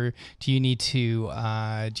that, or do you need to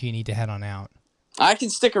head on out? I can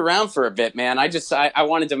stick around for a bit, man. I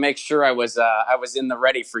wanted to make sure I was in the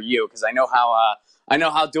ready for you, because I know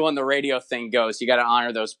how doing the radio thing goes. You got to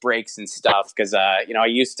honor those breaks and stuff, because I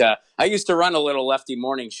used to run a little lefty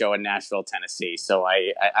morning show in Nashville, Tennessee, so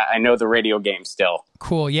I know the radio game still.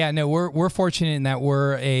 Cool. Yeah. No, we're fortunate in that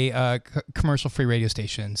we're a commercial-free radio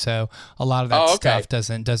station, so a lot of that stuff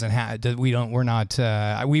doesn't have.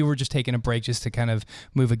 We were just taking a break just to kind of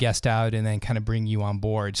move a guest out and then kind of bring you on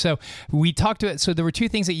board. So we talked about. So there were two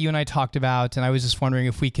things that you and I talked about, and I was just wondering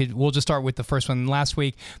if we'll just start with the first one. Last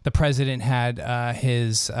week, the president had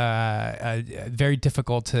his very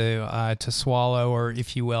difficult to swallow, or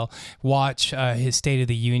if you will, watch his State of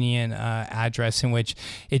the Union address, in which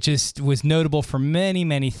it just was notable for many,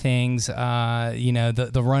 many things.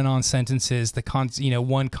 The run-on sentences,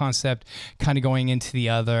 one concept kind of going into the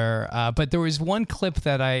other. But there was one clip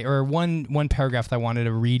one paragraph that I wanted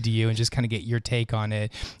to read to you and just kind of get your take on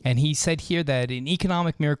it. And he said here that an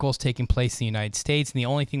economic miracle is taking place in the United States, and the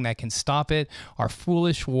only thing that can stop it are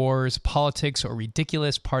foolish wars, politics, or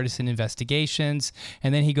ridiculous partisan investigations.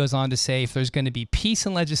 And then he goes on to say, if there's going to be peace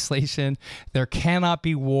and legislation, there cannot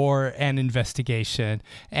be war and investigation.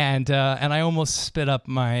 And I almost spit up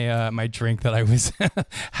my drink that I was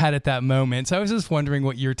had at that moment. So I was just wondering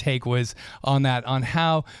what your take was on that, on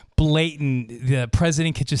how blatant the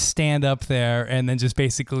president could just stand up there and then just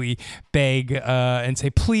basically beg and say,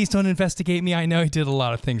 please don't investigate me. I know he did a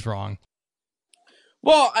lot of things wrong.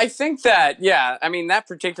 Well, I think that, that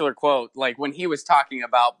particular quote, like when he was talking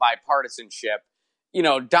about bipartisanship,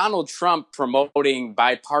 Donald Trump promoting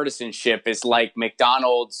bipartisanship is like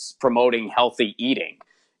McDonald's promoting healthy eating.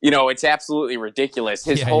 It's absolutely ridiculous.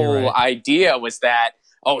 His whole idea was that,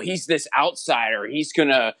 he's this outsider. He's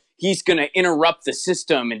gonna interrupt the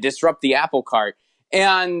system and disrupt the apple cart.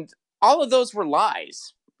 And all of those were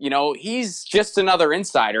lies. He's just another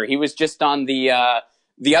insider. He was just on the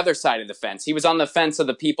other side of the fence. He was on the fence of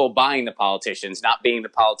the people buying the politicians, not being the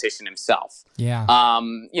politician himself. Yeah.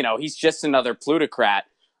 He's just another plutocrat.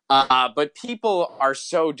 But people are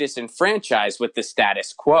so disenfranchised with the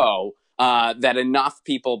status quo that enough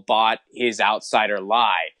people bought his outsider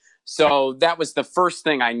lie. So that was the first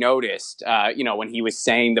thing I noticed, when he was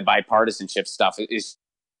saying the bipartisanship stuff, is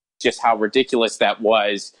just how ridiculous that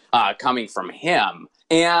was coming from him.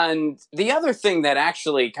 And the other thing that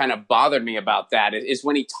actually kind of bothered me about that is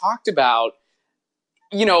when he talked about,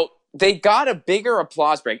 they got a bigger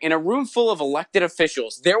applause break. In a room full of elected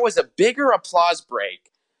officials, there was a bigger applause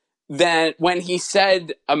break than when he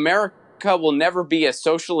said America will never be a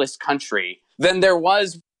socialist country than there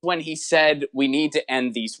was when he said we need to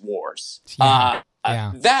end these wars.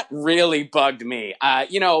 That really bugged me.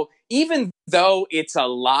 Even though it's a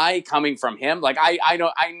lie coming from him, like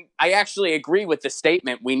I actually agree with the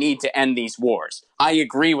statement, we need to end these wars. I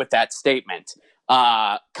agree with that statement.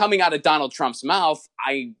 Coming out of Donald Trump's mouth,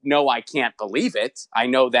 I know I can't believe it. I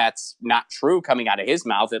know that's not true coming out of his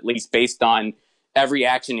mouth, at least based on every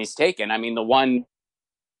action he's taken. I mean,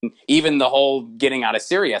 even the whole getting out of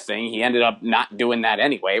Syria thing, he ended up not doing that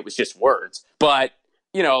anyway. It was just words. But,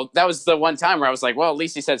 that was the one time where I was like, well, at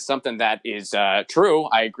least he said something that is true.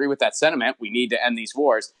 I agree with that sentiment. We need to end these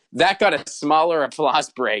wars. That got a smaller applause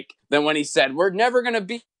break than when he said, we're never going to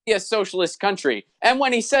be a socialist country. And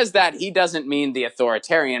when he says that, he doesn't mean the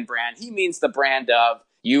authoritarian brand. He means the brand of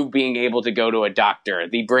you being able to go to a doctor,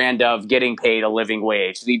 the brand of getting paid a living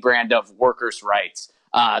wage, the brand of workers' rights.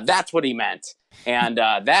 That's what he meant. And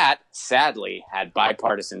that, sadly, had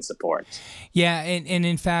bipartisan support. Yeah, and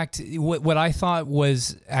in fact, what I thought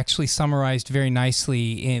was actually summarized very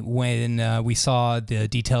nicely when we saw the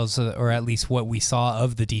details, or at least what we saw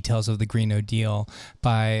of the details of the Green New Deal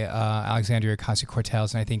by Alexandria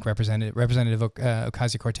Ocasio-Cortez, and I think Representative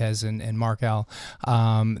Ocasio-Cortez and Mark L.,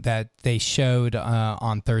 that they showed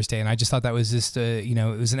on Thursday. And I just thought that was just,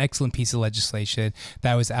 it was an excellent piece of legislation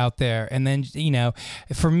that was out there. And then,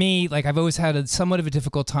 for me, like I've always had somewhat of a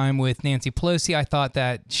difficult time with Nancy Pelosi. I thought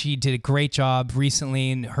that she did a great job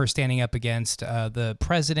recently in her standing up against the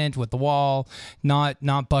president with the wall, not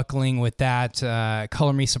buckling with that.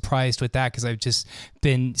 Color me surprised with that, because I've just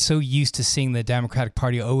been so used to seeing the Democratic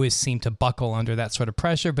Party always seem to buckle under that sort of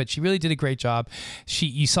pressure. But she really did a great job.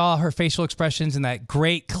 You saw her facial expressions and that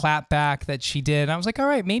great clap back that she did. And I was like, all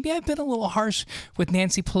right, maybe I've been a little harsh with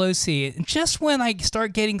Nancy Pelosi. And just when I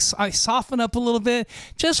start I soften up a little bit,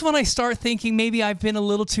 just when I start thinking maybe I've been a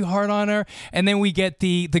little too hard on her, and then we get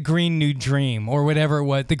the Green New Dream, or whatever it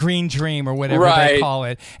was, the Green Dream, or whatever they call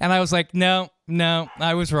it. And I was like, no,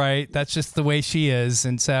 I was right. That's just the way she is.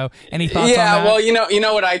 And so, any thoughts on that? Yeah, well, you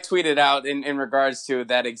know what I tweeted out in regards to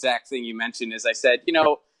that exact thing you mentioned is I said,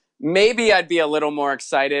 maybe I'd be a little more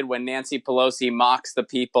excited when Nancy Pelosi mocks the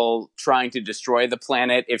people trying to destroy the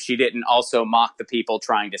planet if she didn't also mock the people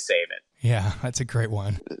trying to save it. Yeah, that's a great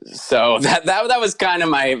one. So that was kind of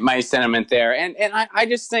my sentiment there. And I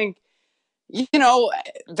just think,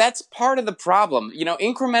 that's part of the problem.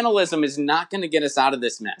 Incrementalism is not going to get us out of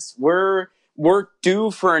this mess. We're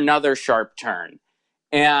due for another sharp turn.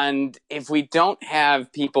 And if we don't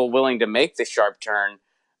have people willing to make the sharp turn,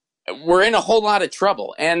 we're in a whole lot of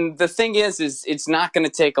trouble. And the thing is it's not going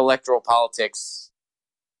to take electoral politics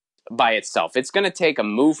by itself. It's going to take a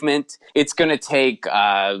movement. It's going to take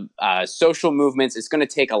social movements. It's going to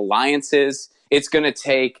take alliances. It's going to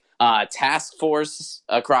take task force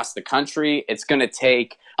across the country. It's going to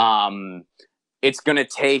take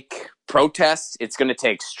protests. It's going to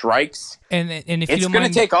take strikes. And if you it's don't going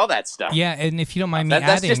mind, to take all that stuff. yeah, and if you don't mind me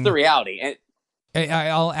that's adding, just the reality.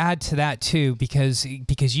 I'll add to that too, because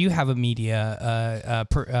you have a media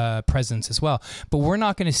presence as well. But we're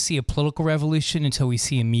not going to see a political revolution until we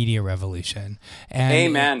see a media revolution. And,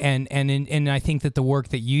 Amen. And I think that the work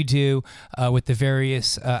that you do with the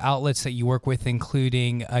various outlets that you work with,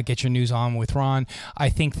 including Get Your News On with Ron, I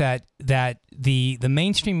think that the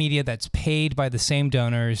mainstream media that's paid by the same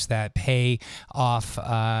donors that pay off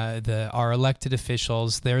our elected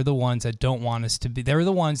officials, they're the ones that don't want us to be. They're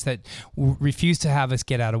the ones that refuse to have us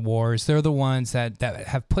get out of wars. They're the ones that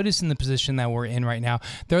have put us in the position that we're in right now.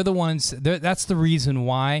 They're the ones. That's the reason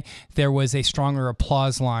why there was a stronger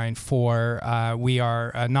applause line for we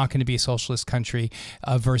are not going to be a socialist country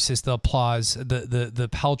versus the applause, the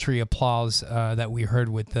paltry applause that we heard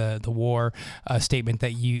with the war statement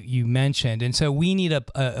that you mentioned. And so we need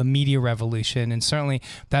a media revolution, and certainly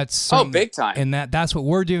that's big time. And that's what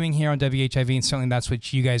we're doing here on WHIV, and certainly that's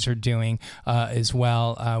what you guys are doing as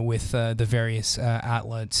well with the various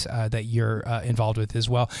outlets that you're involved with as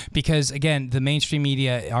well. Because again, the mainstream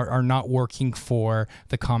media are not working for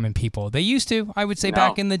the common people. They used to, I would say,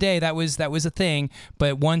 back in the day, that was a thing.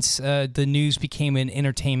 But once the news became an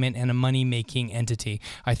entertainment and a money-making entity,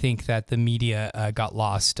 I think that the media got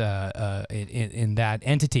lost in that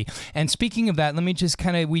entity. And speaking of that, let me just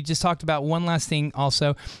we just talked about one last thing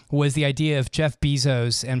also, was the idea of Jeff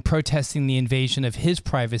Bezos and protesting the invasion of his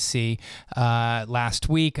privacy last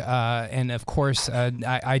week. And of course,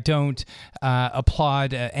 I don't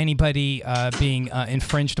applaud anybody being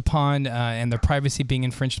infringed upon and their privacy being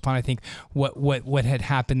infringed upon. I think what had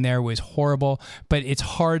happened there was horrible, but it's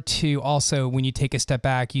hard to also, when you take a step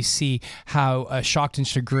back, you see how shocked and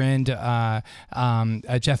chagrined Jeff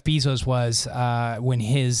Bezos was when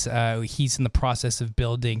he's in the process of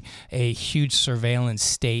building a huge surveillance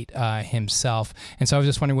state himself. And so I was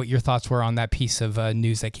just wondering what your thoughts were on that piece of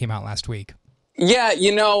news that came out last week. Yeah,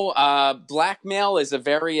 blackmail is a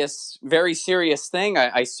very serious thing.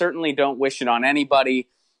 I certainly don't wish it on anybody,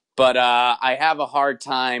 but I have a hard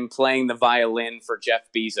time playing the violin for Jeff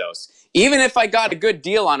Bezos. Even if I got a good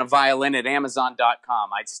deal on a violin at Amazon.com,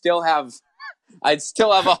 I'd still have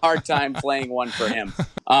a hard time playing one for him.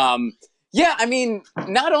 Yeah, I mean,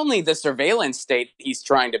 not only the surveillance state he's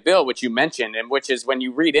trying to build, which you mentioned, and which is, when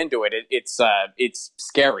you read into it, it's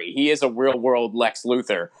scary. He is a real-world Lex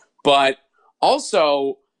Luthor. But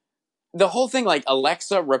also, the whole thing, like,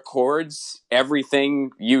 Alexa records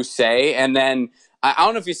everything you say, and then, I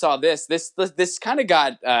don't know if you saw this kind of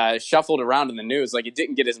got shuffled around in the news. Like, it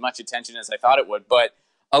didn't get as much attention as I thought it would, but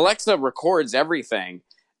Alexa records everything,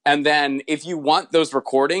 and then if you want those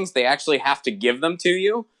recordings, they actually have to give them to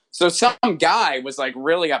you. So some guy was like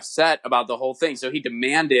really upset about the whole thing. So he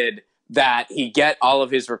demanded that he get all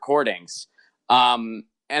of his recordings. And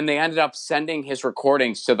they ended up sending his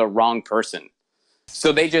recordings to the wrong person.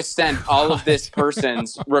 So they just sent all of this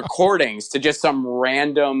person's recordings to just some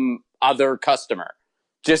random other customer.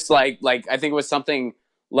 Just like I think it was something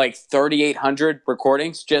like 3,800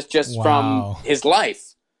 recordings just from his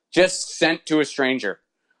life, just sent to a stranger.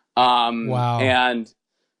 Wow. And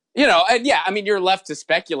yeah, I mean, you're left to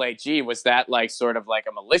speculate, gee, was that like sort of like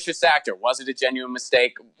a malicious act, or was it a genuine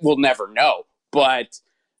mistake? We'll never know. But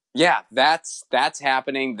yeah, that's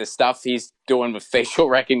happening. The stuff he's doing with facial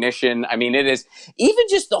recognition. I mean, it is even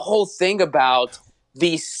just the whole thing about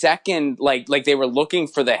the second, like they were looking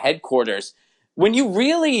for the headquarters. When you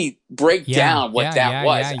really break down what that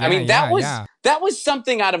was, I mean, that was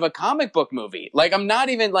something out of a comic book movie. Like, I'm not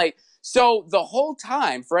even like, so the whole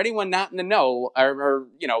time, for anyone not in the know or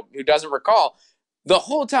who doesn't recall, the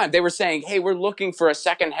whole time they were saying, hey, we're looking for a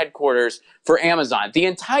second headquarters for Amazon. The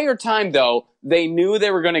entire time, though, they knew they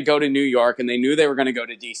were going to go to New York and they knew they were going to go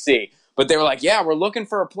to DC. But they were like, yeah, we're looking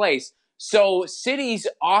for a place. So cities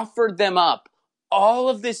offered them up all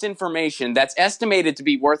of this information that's estimated to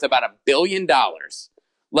be worth about $1 billion.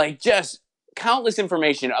 Like, just countless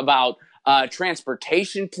information about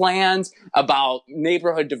transportation plans, about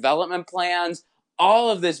neighborhood development plans,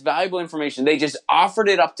 all of this valuable information. They just offered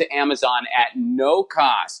it up to Amazon at no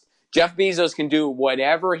cost. Jeff Bezos can do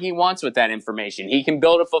whatever he wants with that information. He can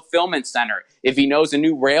build a fulfillment center if he knows a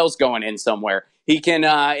new rail's going in somewhere. He can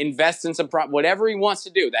invest in whatever he wants to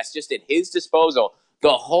do. That's just at his disposal.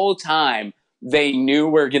 The whole time they knew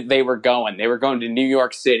where they were going. They were going to New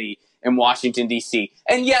York City and Washington, D.C.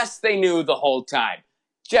 And yes, they knew the whole time.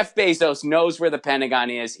 Jeff Bezos knows where the Pentagon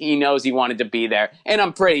is. He knows he wanted to be there. And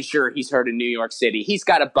I'm pretty sure he's heard of New York City. He's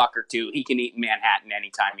got a buck or two. He can eat in Manhattan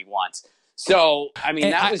anytime he wants. So, I mean,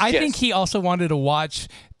 that was I think he also wanted to watch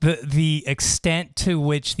the extent to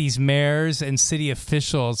which these mayors and city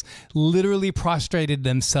officials literally prostrated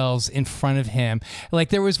themselves in front of him. Like,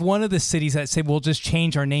 there was one of the cities that said, we'll just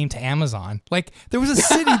change our name to Amazon. Like, there was a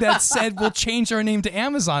city that said, we'll change our name to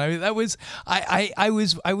Amazon. I mean, that was,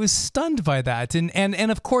 I was stunned by that.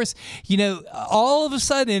 And of course, you know, all of a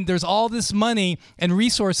sudden there's all this money and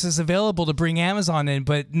resources available to bring Amazon in,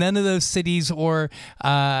 but none of those cities or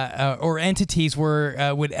entities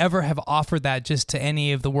would ever have offered that just to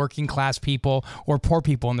any of the working class people or poor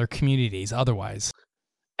people in their communities otherwise.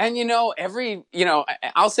 And, you know,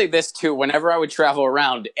 I'll say this too, whenever I would travel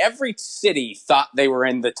around, every city thought they were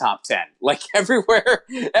in the top 10. Like everywhere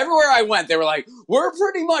I went, they were like, we're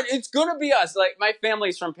pretty much, it's going to be us. Like my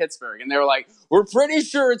family's from Pittsburgh and they were like, we're pretty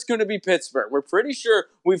sure it's going to be Pittsburgh. We're pretty sure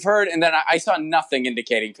we've heard. And then I saw nothing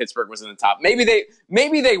indicating Pittsburgh was in the top. Maybe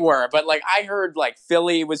they were, but like I heard like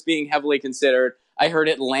Philly was being heavily considered. I heard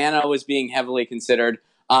Atlanta was being heavily considered.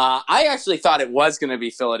 I actually thought it was going to be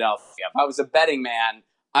Philadelphia. If I was a betting man,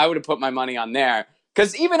 I would have put my money on there.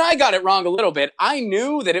 Because even I got it wrong a little bit. I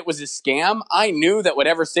knew that it was a scam. I knew that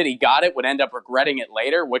whatever city got it would end up regretting it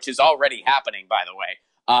later, which is already happening, by the way.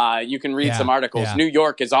 You can read some articles. Yeah. New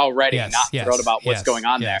York is already not thrilled about what's going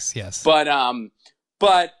on there. Yes. But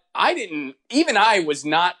I was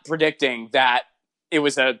not predicting that it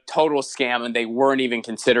was a total scam and they weren't even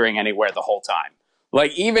considering anywhere the whole time.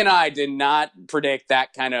 Like, even I did not predict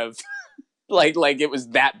that kind of, like it was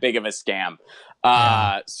that big of a scam.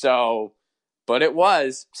 But it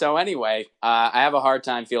was. So anyway, I have a hard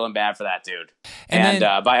time feeling bad for that dude. And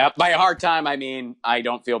then, by a hard time, I mean, I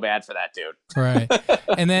don't feel bad for that dude. Right.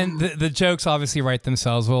 And then the jokes obviously write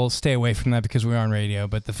themselves. We'll stay away from that because we're on radio.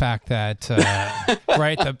 But the fact that,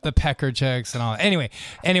 right, the pecker jokes and all that.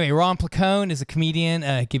 Anyway, Ron Placone is a comedian.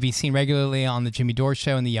 Can be seen regularly on the Jimmy Dore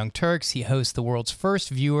Show and the Young Turks. He hosts the world's first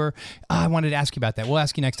viewer. I wanted to ask you about that. We'll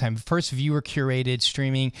ask you next time. First viewer curated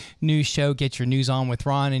streaming news show. Get your news on with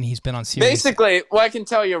Ron. And he's been on Sirius. Basically, well, I can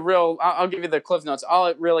tell you I'll give you the Cliff Notes. All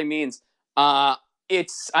it really means, I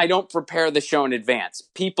don't prepare the show in advance.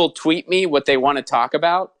 People tweet me what they want to talk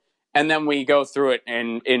about, and then we go through it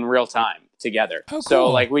in real time together. Oh, cool. So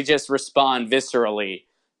like we just respond viscerally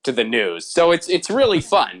to the news. So it's really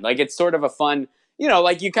fun. Like it's sort of a fun, you know,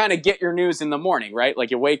 like you kind of get your news in the morning, right?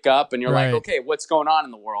 Like you wake up and you're like, okay, what's going on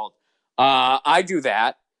in the world? I do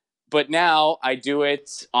that. But now I do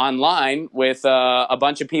it online with a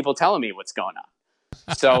bunch of people telling me what's going on.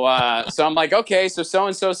 So I'm like, okay, so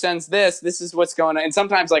and so sends this. This is what's going on. And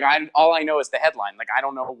sometimes like all I know is the headline. Like I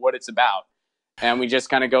don't know what it's about, and we just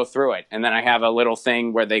kind of go through it. And then I have a little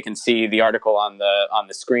thing where they can see the article on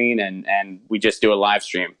the screen, and we just do a live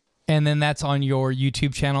stream. And then that's on your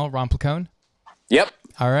YouTube channel, Ron Placone? Yep.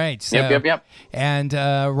 All right. So, yep. And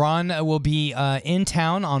Ron will be in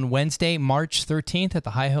town on Wednesday, March 13th at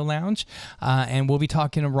the Hi-Ho Lounge. And we'll be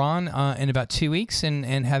talking to Ron in about 2 weeks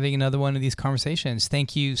and having another one of these conversations.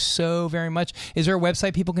 Thank you so very much. Is there a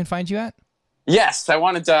website people can find you at? Yes, I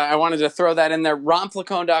wanted to throw that in there.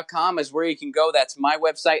 RonPlacone.com is where you can go. That's my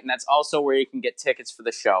website, and that's also where you can get tickets for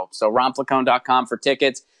the show. So RonPlacone.com for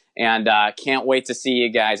tickets, and can't wait to see you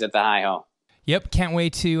guys at the Hi-Ho. Yep, can't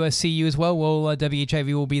wait to see you as well.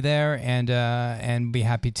 WHIV will be there and be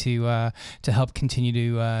happy to help continue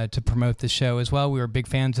to promote the show as well. We were big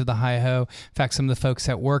fans of the Hi-Ho. In fact, some of the folks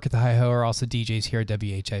that work at the Hi-Ho are also DJs here at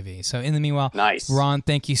WHIV. So in the meanwhile, nice. Ron,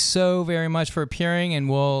 thank you so very much for appearing, and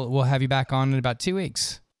we'll have you back on in about 2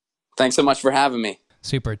 weeks. Thanks so much for having me.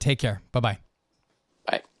 Super. Take care. Bye-bye.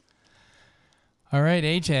 Bye. All right,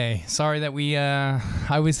 AJ. Sorry that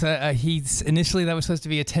initially that was supposed to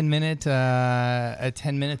be a 10-minute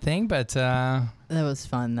thing, but that was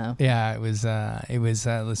fun though. Yeah, it was.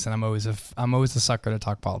 Listen, I'm always a sucker to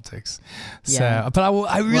talk politics. Yeah. So, but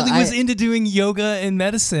I really was into doing yoga and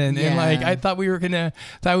medicine, and like I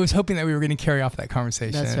was hoping that we were gonna carry off that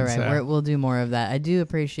conversation. That's all right. So. We'll do more of that. I do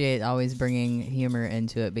appreciate always bringing humor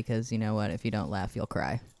into it because you know what? If you don't laugh, you'll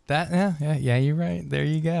cry. Yeah, you're right. There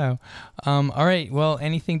you go. All right. Well,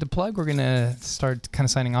 anything to plug? We're gonna start kind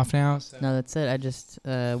of signing off now. So. No, that's it. I just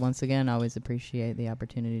once again always appreciate the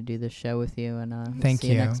opportunity to do this show with you, and thank see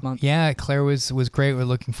you. you next month. Yeah, Claire was great. We're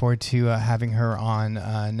looking forward to having her on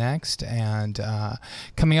next. And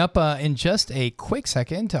coming up in just a quick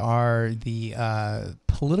second are the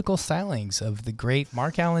political stylings of the great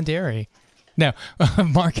Mark Allen Derry. No,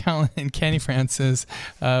 Mark Allen and Kenny Francis.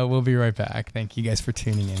 We'll be right back. Thank you guys for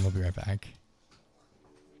tuning in. We'll be right back.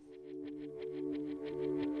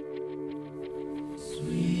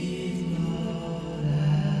 Sweet